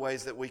one of the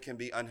ways that we can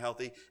be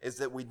unhealthy is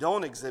that we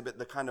don't exhibit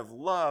the kind of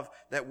love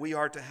that we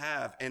are to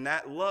have. And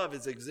that love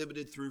is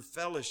exhibited through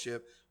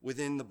fellowship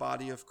within the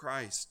body of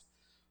Christ.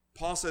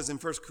 Paul says in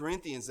 1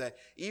 Corinthians that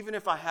even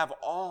if I have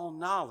all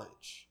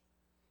knowledge,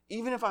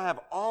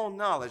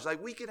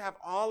 like we could have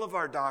all of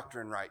our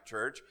doctrine right,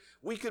 church.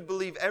 We could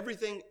believe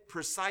everything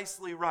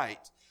precisely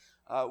right.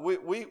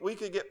 We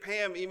could get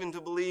Pam even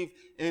to believe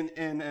in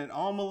an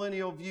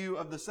all-millennial view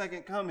of the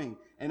second coming,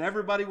 and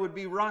everybody would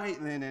be right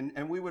then,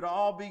 and we would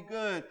all be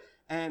good.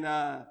 And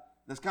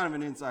that's kind of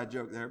an inside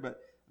joke there, but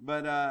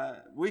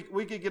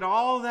we could get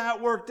all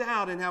that worked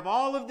out and have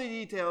all of the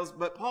details.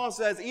 But Paul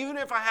says, even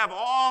if I have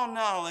all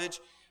knowledge,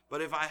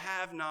 but if I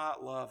have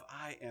not love,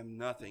 I am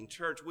nothing.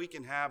 Church, we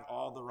can have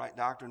all the right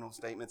doctrinal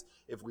statements.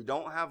 If we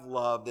don't have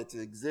love that's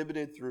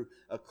exhibited through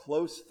a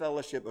close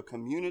fellowship, a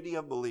community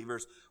of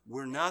believers,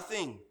 we're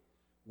nothing.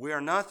 We are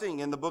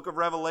nothing. In the book of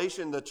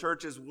Revelation, the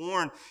church is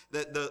warned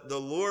that the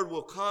Lord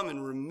will come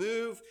and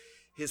remove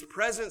his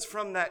presence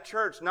from that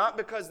church, not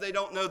because they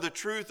don't know the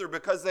truth or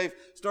because they've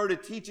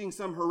started teaching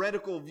some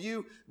heretical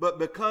view, but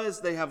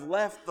because they have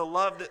left the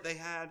love that they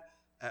had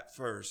at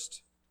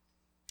first.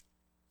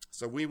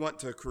 So we want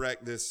to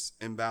correct this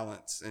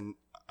imbalance. And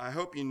I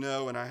hope you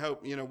know, and I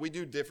hope, we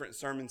do different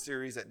sermon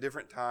series at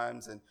different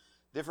times and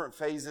different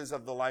phases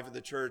of the life of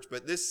the church.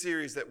 But this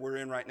series that we're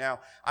in right now,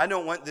 I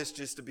don't want this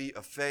just to be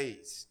a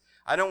phase.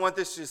 I don't want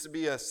this just to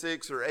be a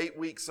 6 or 8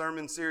 week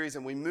sermon series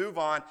and we move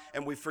on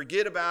and we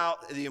forget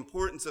about the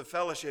importance of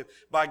fellowship.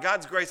 By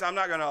God's grace, I'm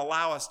not going to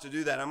allow us to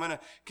do that. I'm going to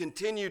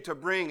continue to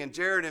bring, and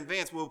Jared and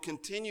Vance will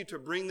continue to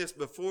bring this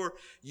before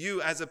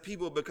you as a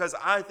people, because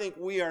I think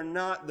we are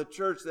not the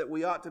church that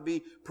we ought to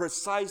be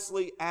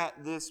precisely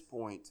at this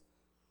point.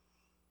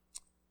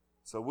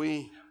 So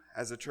we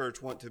as a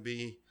church want to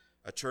be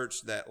a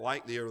church that,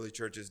 like the early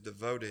church, is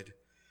devoted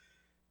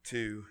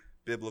to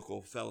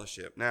biblical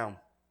fellowship. Now,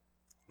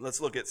 let's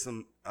look at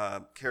some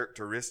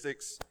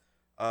characteristics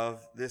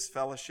of this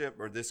fellowship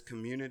or this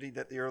community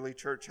that the early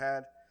church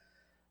had.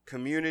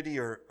 Community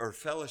or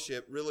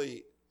fellowship,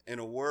 really, in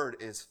a word,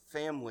 is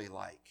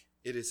family-like.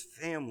 It is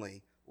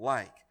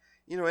family-like.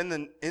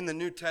 In the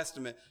New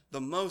Testament,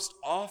 the most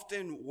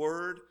often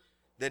word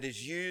that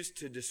is used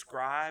to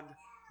describe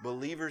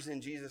believers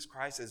in Jesus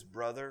Christ as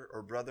brother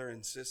or brother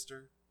and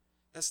sister,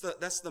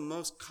 that's the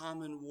most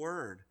common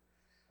word.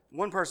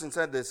 One person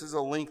said this is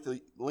a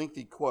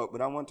lengthy quote, but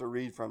I want to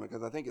read from it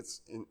because I think it's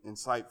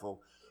insightful.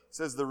 It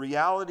says, the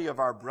reality of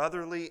our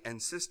brotherly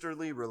and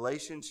sisterly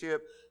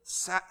relationship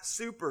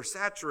super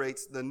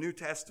saturates the New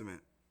Testament.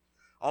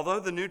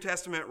 Although the New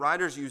Testament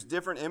writers use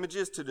different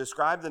images to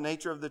describe the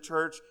nature of the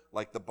church,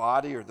 like the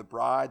body or the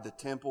bride, the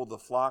temple, the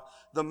flock,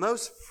 the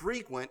most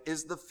frequent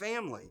is the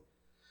family,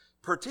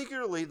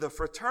 particularly the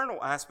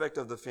fraternal aspect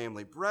of the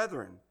family,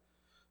 brethren.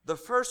 The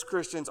first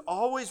Christians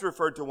always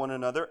referred to one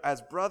another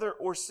as brother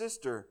or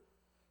sister.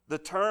 The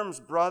terms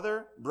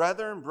brother,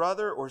 brethren,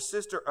 brother, or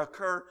sister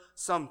occur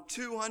some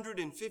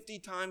 250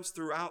 times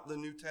throughout the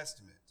New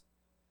Testament.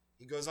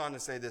 He goes on to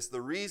say this: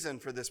 the reason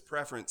for this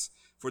preference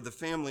for the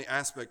family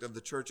aspect of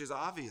the church is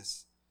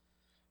obvious.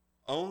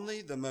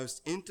 Only the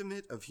most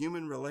intimate of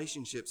human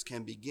relationships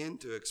can begin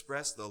to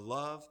express the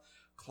love,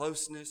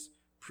 closeness,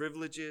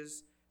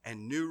 privileges,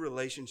 and new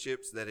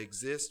relationships that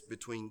exist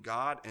between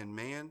God and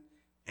man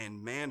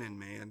and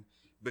man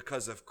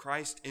because of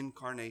Christ's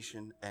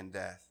incarnation and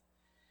death.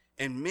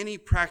 In many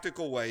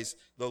practical ways,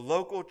 the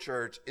local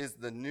church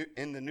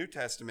in the New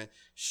Testament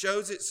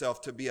shows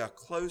itself to be a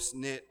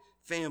close-knit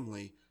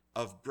family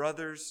of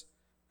brothers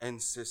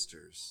and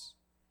sisters.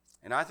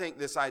 And I think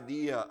this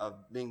idea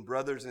of being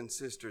brothers and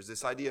sisters,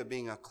 this idea of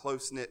being a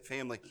close-knit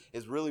family,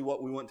 is really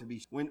what we want to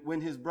be. When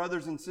his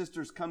brothers and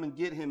sisters come and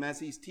get him as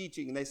he's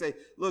teaching, and they say,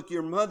 look,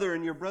 your mother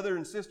and your brother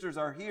and sisters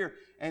are here.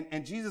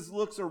 And Jesus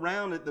looks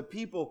around at the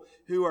people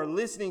who are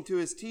listening to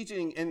his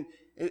teaching, and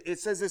it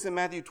says this in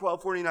Matthew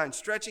 12:49,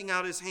 stretching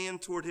out his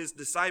hand toward his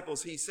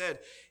disciples, he said,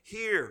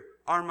 here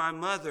are my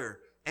mother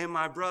and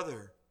my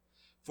brother.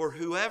 For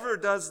whoever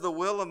does the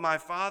will of my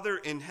Father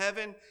in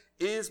heaven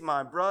is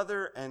my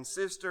brother and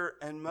sister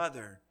and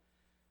mother.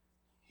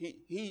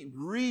 He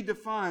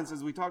redefines,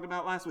 as we talked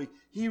about last week,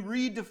 he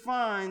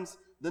redefines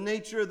the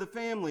nature of the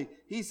family.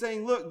 He's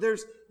saying, look,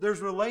 there's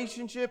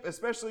relationship,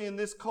 especially in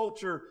this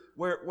culture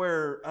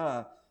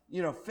where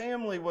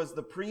family was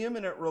the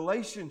preeminent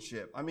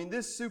relationship. I mean,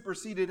 this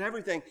superseded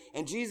everything.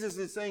 And Jesus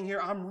is saying here,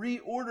 I'm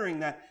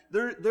reordering that.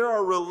 There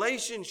are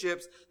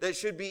relationships that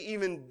should be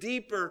even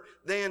deeper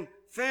than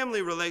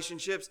family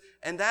relationships,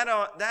 and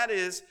that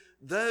is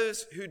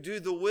those who do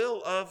the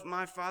will of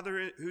my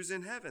Father who's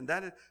in heaven.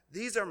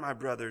 These are my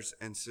brothers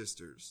and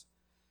sisters.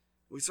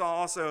 We saw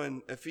also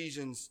in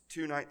Ephesians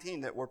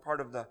 2:19 that we're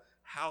part of the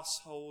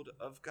household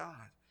of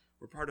God.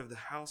 We're part of the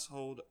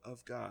household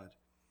of God.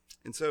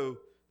 And so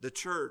the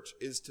church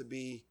is to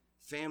be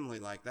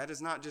family-like. That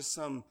is not just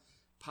some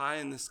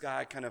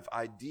pie-in-the-sky kind of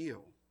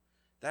ideal.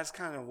 That's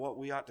kind of what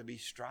we ought to be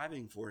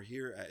striving for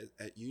here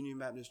at Union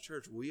Baptist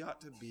Church. We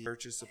ought to be,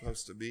 church is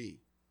supposed to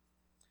be.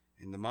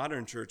 And the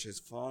modern church has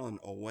fallen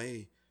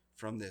away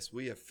from this.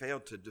 We have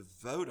failed to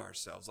devote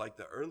ourselves, like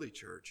the early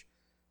church,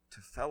 to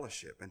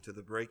fellowship and to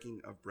the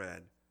breaking of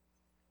bread.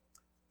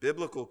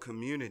 Biblical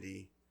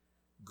community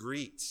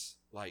greets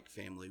like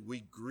family.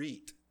 We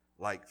greet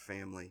like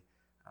family,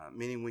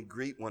 meaning we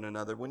greet one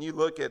another. When you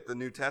look at the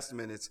New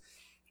Testament, it's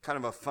kind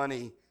of a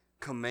funny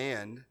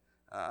command.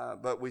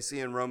 But we see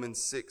in Romans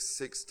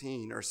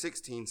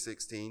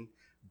 16:16,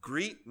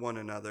 greet one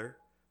another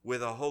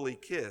with a holy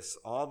kiss.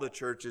 All the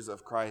churches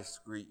of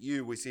Christ greet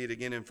you. We see it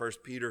again in 1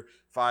 Peter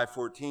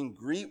 5:14.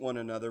 Greet one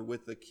another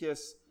with the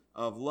kiss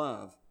of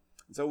love.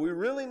 And so we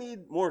really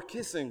need more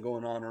kissing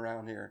going on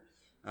around here.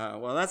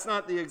 Well, that's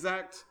not the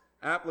exact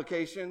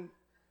application.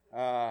 We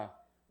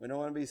don't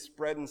want to be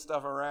spreading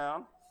stuff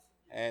around.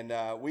 And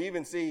we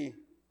even see,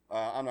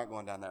 I'm not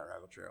going down that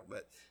rabbit trail,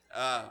 but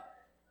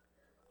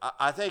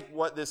I think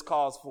what this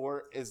calls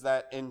for is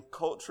that in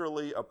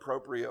culturally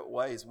appropriate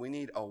ways, we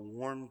need a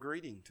warm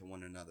greeting to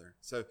one another.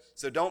 So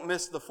don't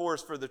miss the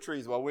forest for the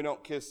trees. While we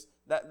don't kiss,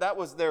 that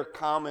was their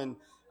common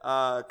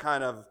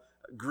kind of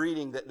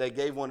greeting that they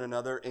gave one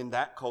another in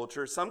that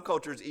culture. Some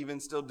cultures even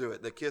still do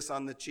it, the kiss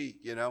on the cheek,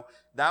 you know.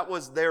 That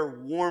was their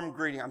warm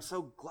greeting. I'm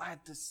so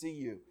glad to see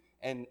you.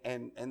 And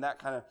that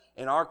kind of,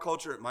 in our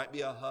culture, it might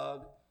be a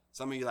hug.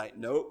 Some of you like,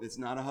 nope, it's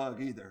not a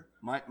hug either.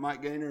 Mike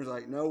Gaynor's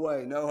like, no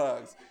way, no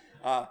hugs.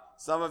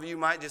 Some of you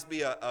might just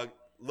be a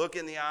look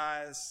in the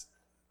eyes.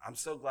 I'm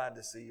so glad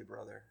to see you,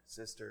 brother,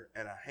 sister,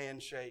 and a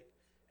handshake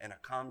and a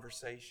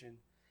conversation.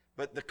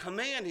 But the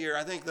command here,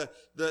 I think the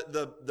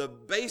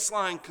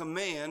baseline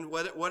command,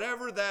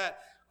 whatever that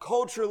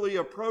culturally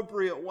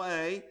appropriate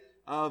way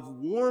of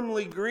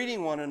warmly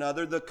greeting one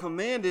another, the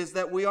command is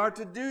that we are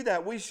to do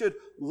that. We should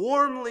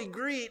warmly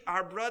greet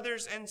our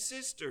brothers and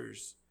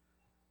sisters.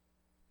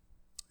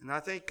 And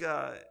I think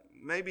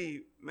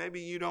maybe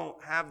you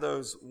don't have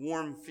those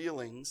warm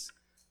feelings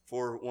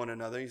for one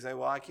another. You say,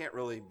 well, I can't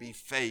really be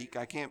fake.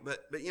 I can't,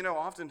 but you know,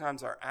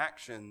 oftentimes our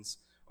actions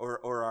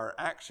or our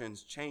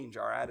actions change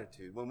our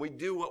attitude. When we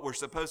do what we're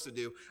supposed to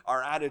do,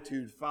 our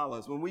attitude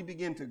follows. When we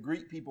begin to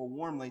greet people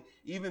warmly,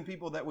 even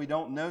people that we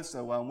don't know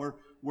so well, and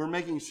we're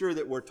making sure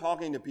that we're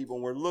talking to people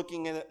and we're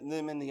looking at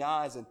them in the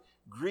eyes and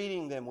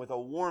greeting them with a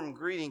warm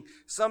greeting,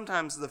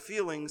 sometimes the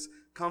feelings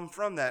come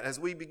from that as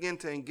we begin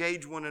to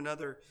engage one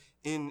another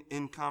in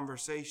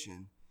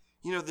conversation.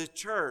 You know, the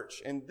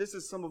church, and this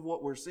is some of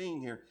what we're seeing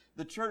here,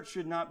 the church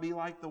should not be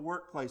like the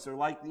workplace or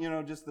like, you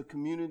know, just the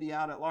community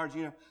out at large.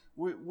 You know,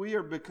 we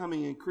are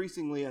becoming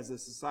increasingly as a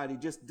society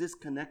just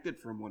disconnected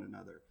from one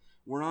another.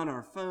 We're on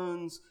our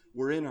phones,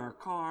 we're in our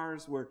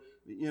cars,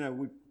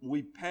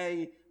 we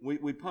pay,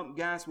 we pump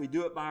gas, we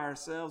do it by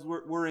ourselves.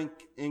 We're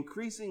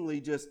increasingly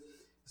just,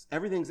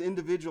 everything's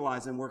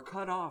individualized and we're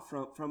cut off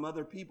from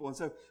other people. And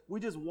so we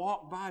just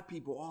walk by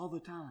people all the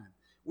time.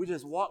 We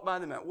just walk by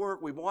them at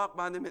work. We walk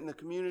by them in the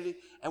community,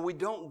 and we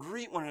don't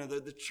greet one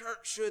another. The church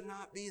should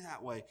not be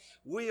that way.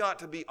 We ought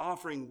to be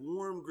offering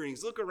warm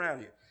greetings. Look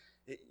around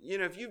you. You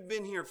know, if you've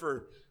been here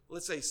for,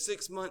 let's say,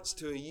 6 months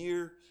to a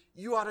year,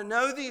 you ought to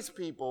know these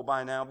people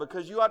by now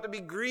because you ought to be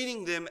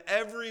greeting them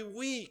every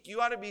week. You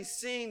ought to be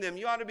seeing them.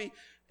 You ought to be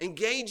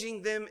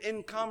engaging them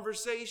in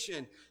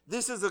conversation.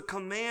 This is a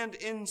command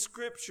in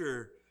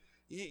Scripture.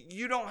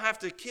 You don't have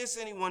to kiss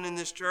anyone in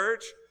this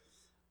church.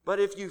 But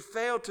if you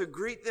fail to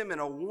greet them in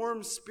a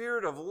warm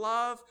spirit of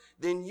love,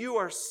 then you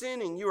are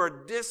sinning. You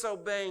are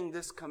disobeying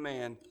this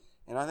command.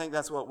 And I think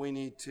that's what we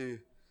need to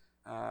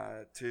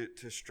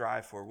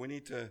strive for. We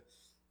need to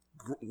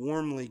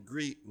warmly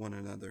greet one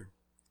another.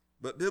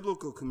 But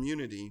biblical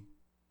community,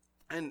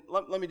 and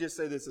let me just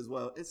say this as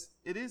well,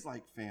 it is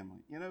like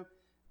family. You know,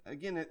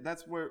 again,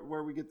 that's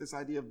where we get this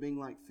idea of being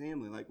like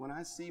family. Like when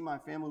I see my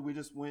family, we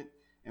just went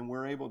and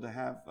we're able to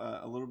have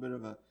a little bit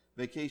of a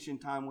vacation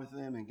time with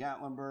them in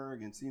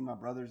Gatlinburg and see my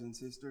brothers and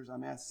sisters. I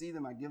mean, I see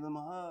them, I give them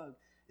a hug.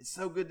 It's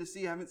so good to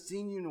see. I haven't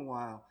seen you in a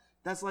while.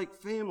 That's like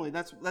family.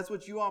 That's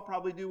what you all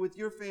probably do with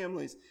your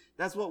families.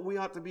 That's what we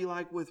ought to be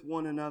like with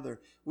one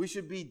another. We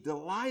should be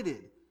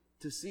delighted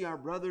to see our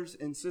brothers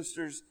and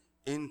sisters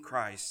in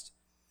Christ.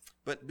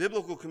 But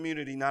biblical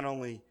community not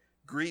only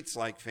greets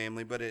like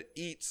family, but it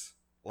eats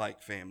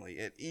like family.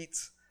 It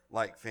eats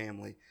like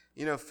family.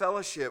 You know,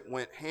 fellowship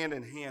went hand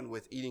in hand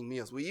with eating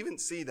meals. We even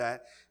see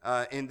that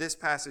in this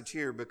passage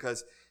here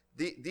because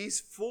these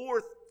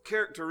four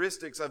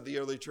characteristics of the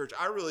early church,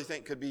 I really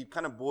think could be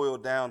kind of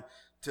boiled down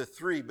to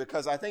three,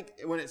 because I think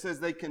when it says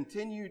they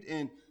continued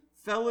in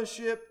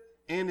fellowship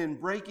and in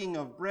breaking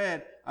of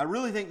bread, I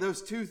really think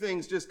those two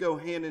things just go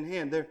hand in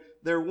hand.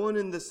 They're one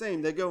and the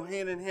same. They go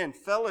hand in hand.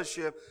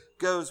 Fellowship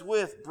goes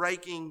with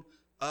breaking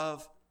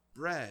of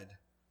bread.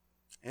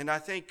 And I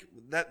think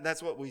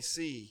that's what we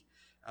see.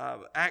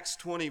 Acts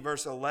 20,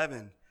 verse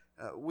 11,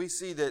 we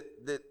see that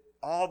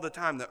all the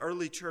time the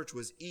early church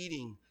was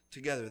eating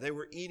together. They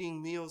were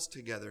eating meals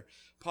together.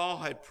 Paul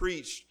had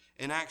preached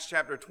in Acts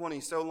chapter 20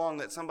 so long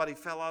that somebody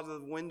fell out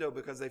of the window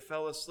because they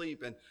fell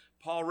asleep, and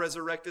Paul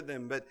resurrected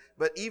them.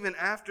 But even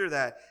after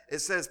that, it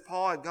says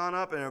Paul had gone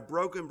up and had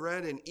broken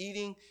bread and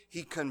eating.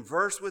 He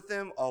conversed with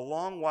them a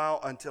long while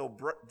until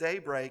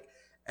daybreak,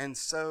 and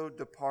so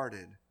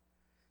departed.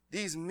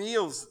 These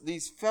meals,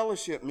 these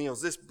fellowship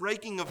meals, this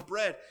breaking of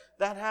bread,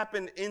 that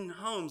happened in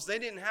homes. They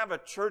didn't have a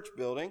church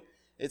building.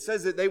 It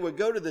says that they would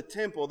go to the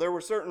temple. There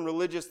were certain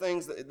religious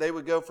things that they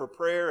would go for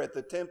prayer at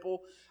the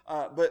temple.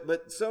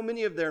 But so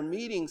many of their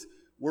meetings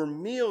were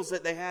meals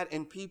that they had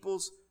in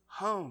people's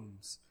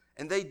homes.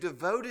 And they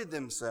devoted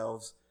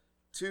themselves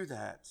to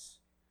that.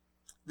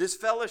 This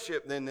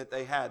fellowship then that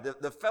they had,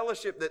 the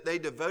fellowship that they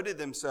devoted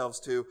themselves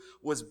to,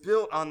 was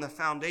built on the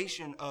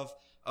foundation of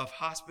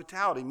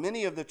hospitality.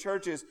 Many of the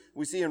churches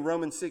we see in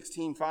Romans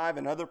 16:5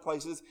 and other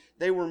places,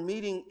 they were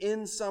meeting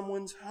in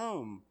someone's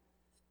home.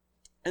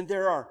 And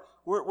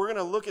we're going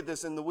to look at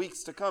this in the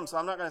weeks to come, so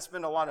I'm not going to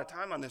spend a lot of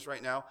time on this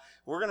right now.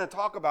 We're going to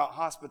talk about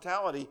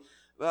hospitality,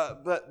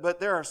 but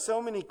there are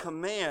so many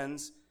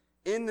commands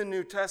in the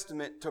New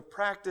Testament to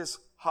practice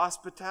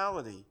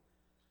hospitality.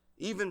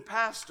 Even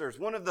pastors,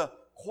 one of the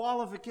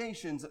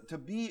qualifications to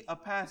be a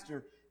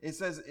pastor, it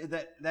says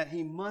that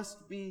he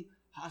must be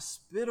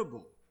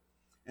hospitable.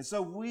 And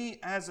so we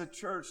as a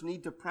church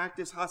need to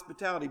practice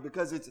hospitality,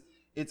 because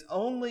it's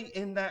only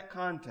in that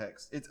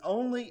context. It's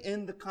only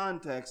in the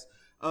context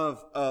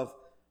of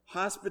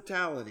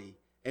hospitality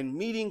and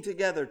meeting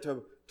together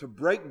to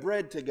break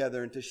bread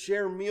together and to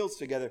share meals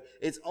together.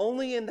 It's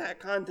only in that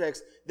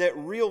context that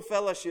real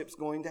fellowship's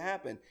going to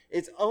happen.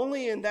 It's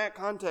only in that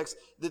context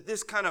that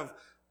this kind of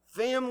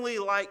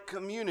family-like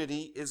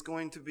community is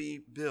going to be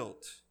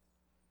built.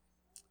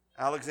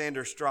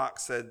 Alexander Strauch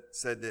said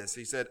this.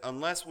 He said,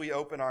 unless we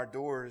open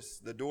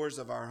the doors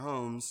of our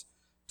homes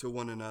to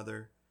one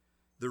another,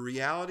 the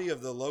reality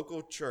of the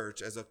local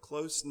church as a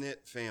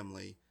close-knit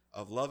family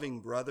of loving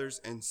brothers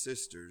and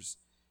sisters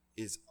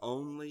is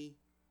only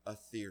a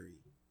theory.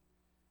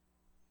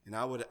 And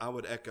I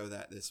would echo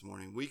that this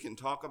morning. We can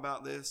talk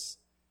about this.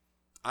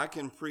 I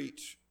can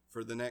preach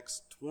for the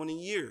next 20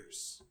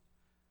 years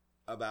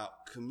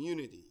about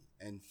community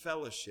and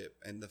fellowship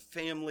and the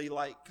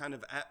family-like kind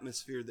of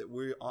atmosphere that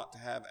we ought to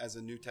have as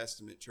a New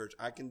Testament church.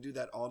 I can do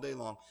that all day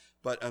long.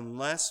 But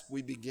unless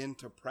we begin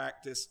to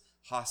practice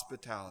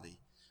hospitality,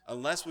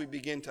 unless we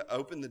begin to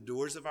open the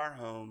doors of our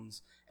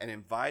homes and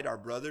invite our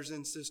brothers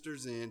and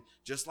sisters in,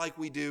 just like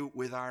we do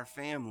with our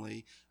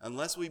family,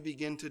 unless we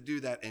begin to do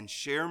that and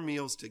share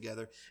meals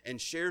together and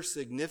share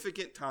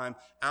significant time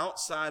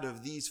outside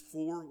of these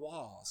four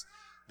walls,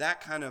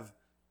 that kind of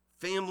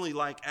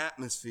family-like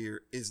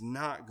atmosphere is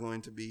not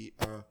going to be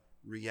a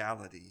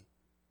reality.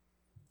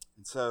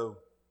 And so,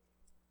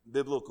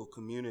 biblical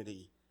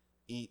community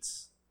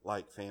eats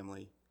like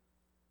family.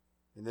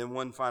 And then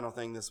one final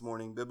thing this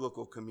morning,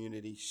 biblical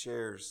community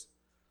shares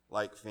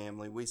like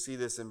family. We see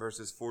this in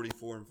verses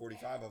 44 and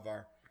 45 of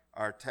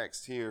our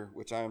text here,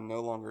 which I am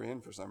no longer in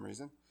for some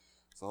reason.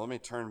 So let me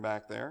turn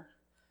back there.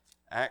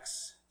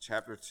 Acts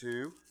chapter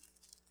 2.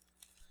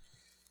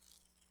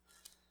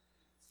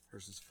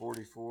 Verses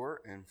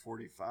 44 and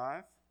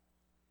 45.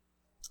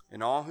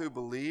 And all who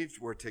believed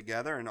were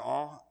together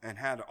and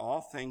had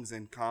all things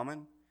in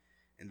common,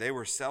 and they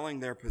were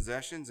selling their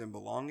possessions and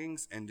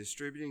belongings and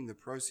distributing the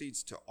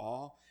proceeds to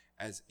all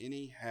as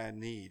any had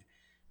need.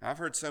 Now, I've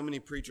heard so many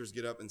preachers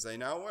get up and say,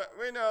 now,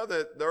 we know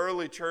that the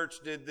early church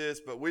did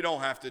this, but we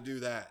don't have to do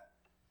that.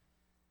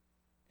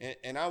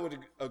 And I would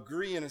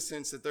agree in a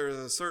sense that there is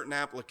a certain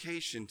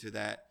application to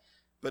that.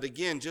 But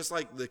again, just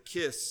like the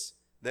kiss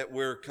that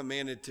we're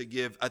commanded to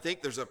give, I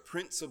think there's a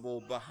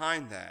principle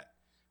behind that.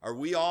 Are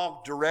we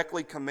all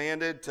directly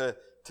commanded to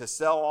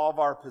sell all of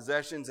our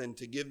possessions and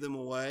to give them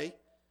away?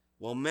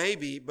 Well,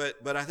 maybe,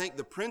 but I think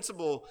the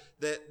principle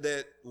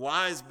that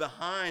lies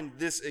behind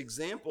this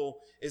example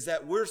is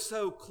that we're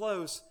so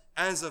close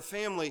as a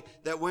family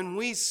that when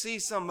we see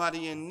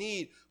somebody in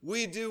need,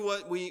 we do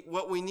what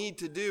we need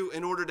to do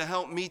in order to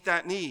help meet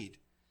that need.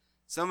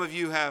 Some of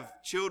you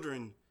have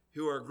children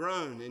who are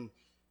grown,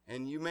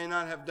 and you may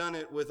not have done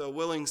it with a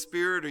willing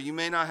spirit, or you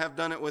may not have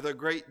done it with a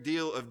great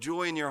deal of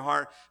joy in your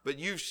heart, but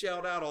you've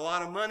shelled out a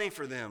lot of money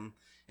for them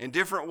in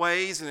different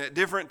ways and at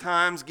different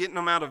times, getting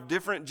them out of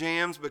different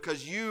jams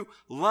because you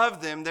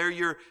love them. They're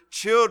your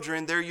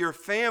children. They're your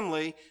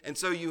family. And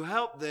so you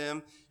help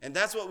them. And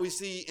that's what we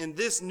see in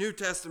this New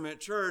Testament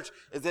church,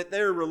 is that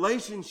their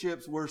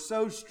relationships were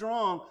so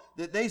strong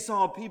that they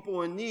saw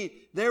people in need.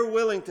 They're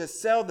willing to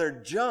sell their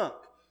junk.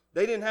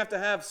 They didn't have to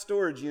have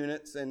storage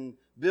units and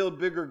build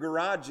bigger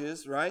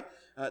garages, right?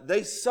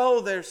 They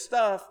sold their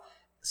stuff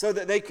so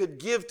that they could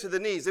give to the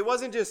needs. It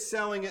wasn't just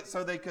selling it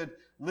so they could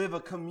live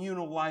a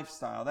communal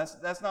lifestyle.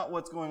 That's not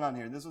what's going on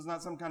here. This was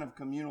not some kind of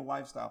communal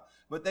lifestyle.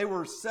 But they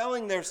were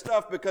selling their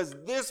stuff because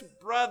this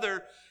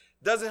brother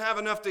doesn't have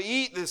enough to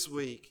eat this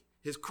week.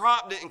 His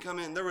crop didn't come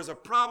in. There was a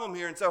problem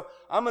here. And so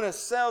I'm going to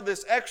sell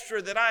this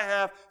extra that I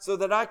have so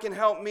that I can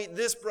help meet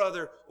this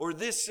brother or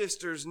this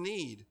sister's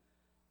need.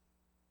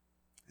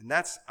 And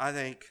that's, I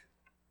think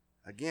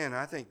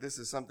this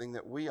is something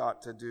that we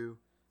ought to do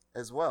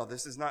as well.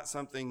 This is not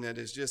something that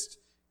is just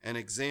an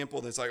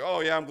example that's like, oh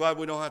yeah, I'm glad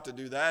we don't have to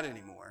do that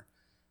anymore.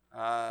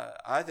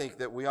 I think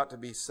that we ought to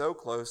be so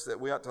close that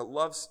we ought to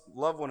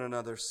love one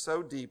another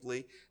so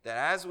deeply that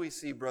as we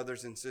see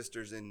brothers and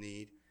sisters in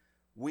need,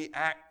 we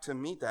act to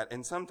meet that.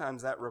 And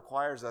sometimes that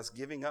requires us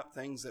giving up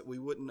things that we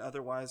wouldn't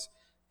otherwise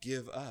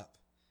give up.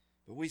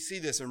 But we see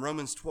this in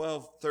Romans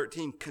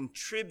 12:13,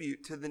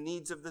 contribute to the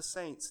needs of the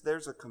saints.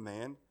 There's a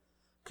command.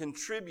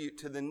 Contribute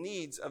to the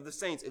needs of the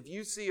saints. If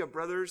you see a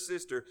brother or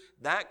sister,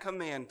 that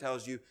command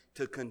tells you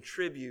to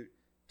contribute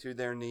to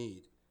their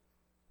need.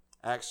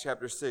 Acts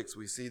chapter 6,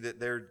 we see that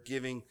they're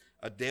giving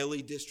a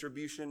daily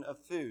distribution of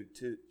food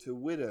to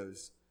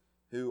widows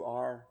who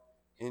are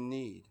in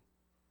need.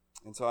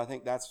 And so I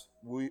think that's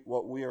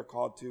what we are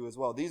called to as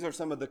well. These are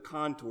some of the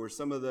contours,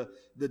 some of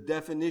the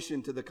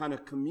definition to the kind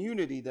of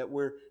community that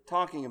we're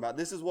talking about.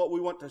 This is what we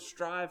want to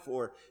strive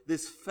for,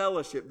 this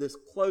fellowship, this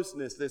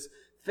closeness, this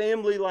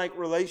family-like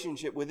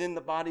relationship within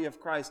the body of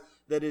Christ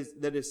that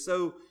is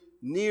so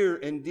near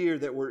and dear,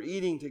 that we're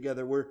eating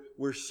together,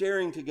 we're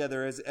sharing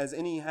together as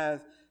any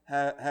have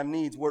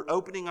needs. We're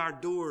opening our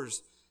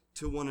doors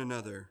to one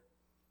another.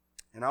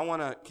 And I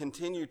want to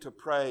continue to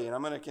pray, and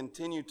I'm going to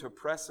continue to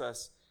press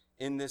us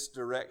in this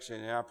direction.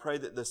 And I pray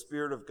that the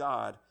Spirit of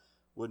God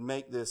would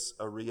make this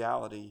a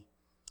reality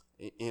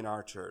in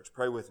our church.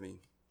 Pray with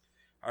me.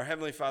 Our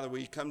Heavenly Father,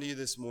 we come to you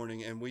this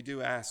morning, and we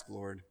do ask,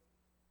 Lord,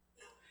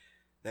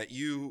 that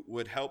you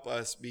would help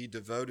us be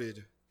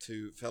devoted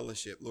to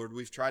fellowship. Lord,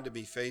 we've tried to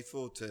be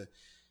faithful to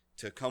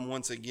come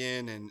once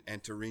again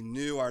and to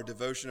renew our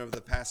devotion over the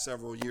past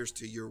several years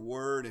to your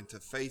word, and to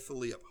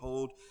faithfully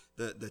uphold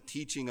the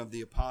teaching of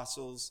the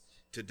apostles,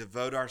 to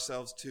devote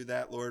ourselves to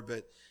that, Lord.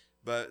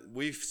 But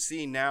we've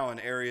seen now an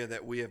area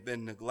that we have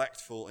been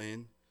neglectful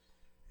in,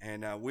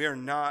 and we are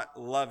not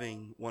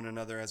loving one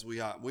another as we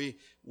ought.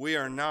 We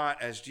are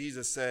not, as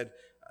Jesus said,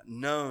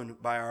 known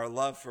by our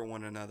love for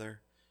one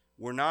another.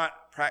 We're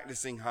not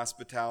practicing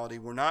hospitality.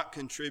 We're not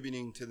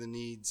contributing to the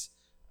needs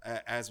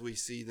as we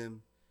see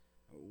them.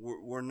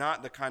 We're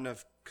not the kind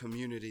of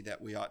community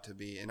that we ought to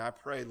be. And I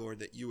pray, Lord,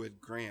 that you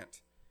would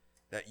grant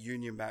that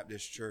Union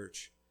Baptist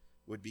Church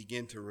would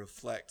begin to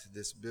reflect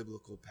this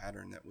biblical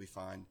pattern that we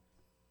find.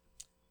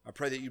 I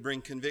pray that you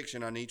bring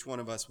conviction on each one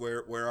of us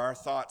where our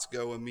thoughts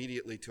go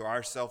immediately to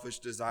our selfish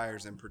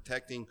desires and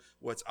protecting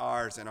what's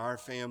ours and our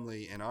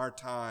family and our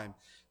time.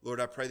 Lord,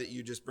 I pray that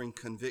you just bring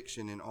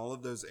conviction in all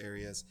of those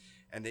areas,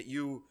 and that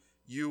you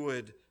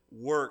would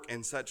work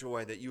in such a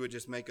way that you would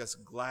just make us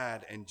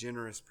glad and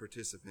generous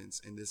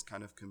participants in this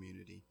kind of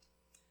community.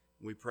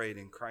 We pray it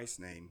in Christ's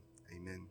name. Amen.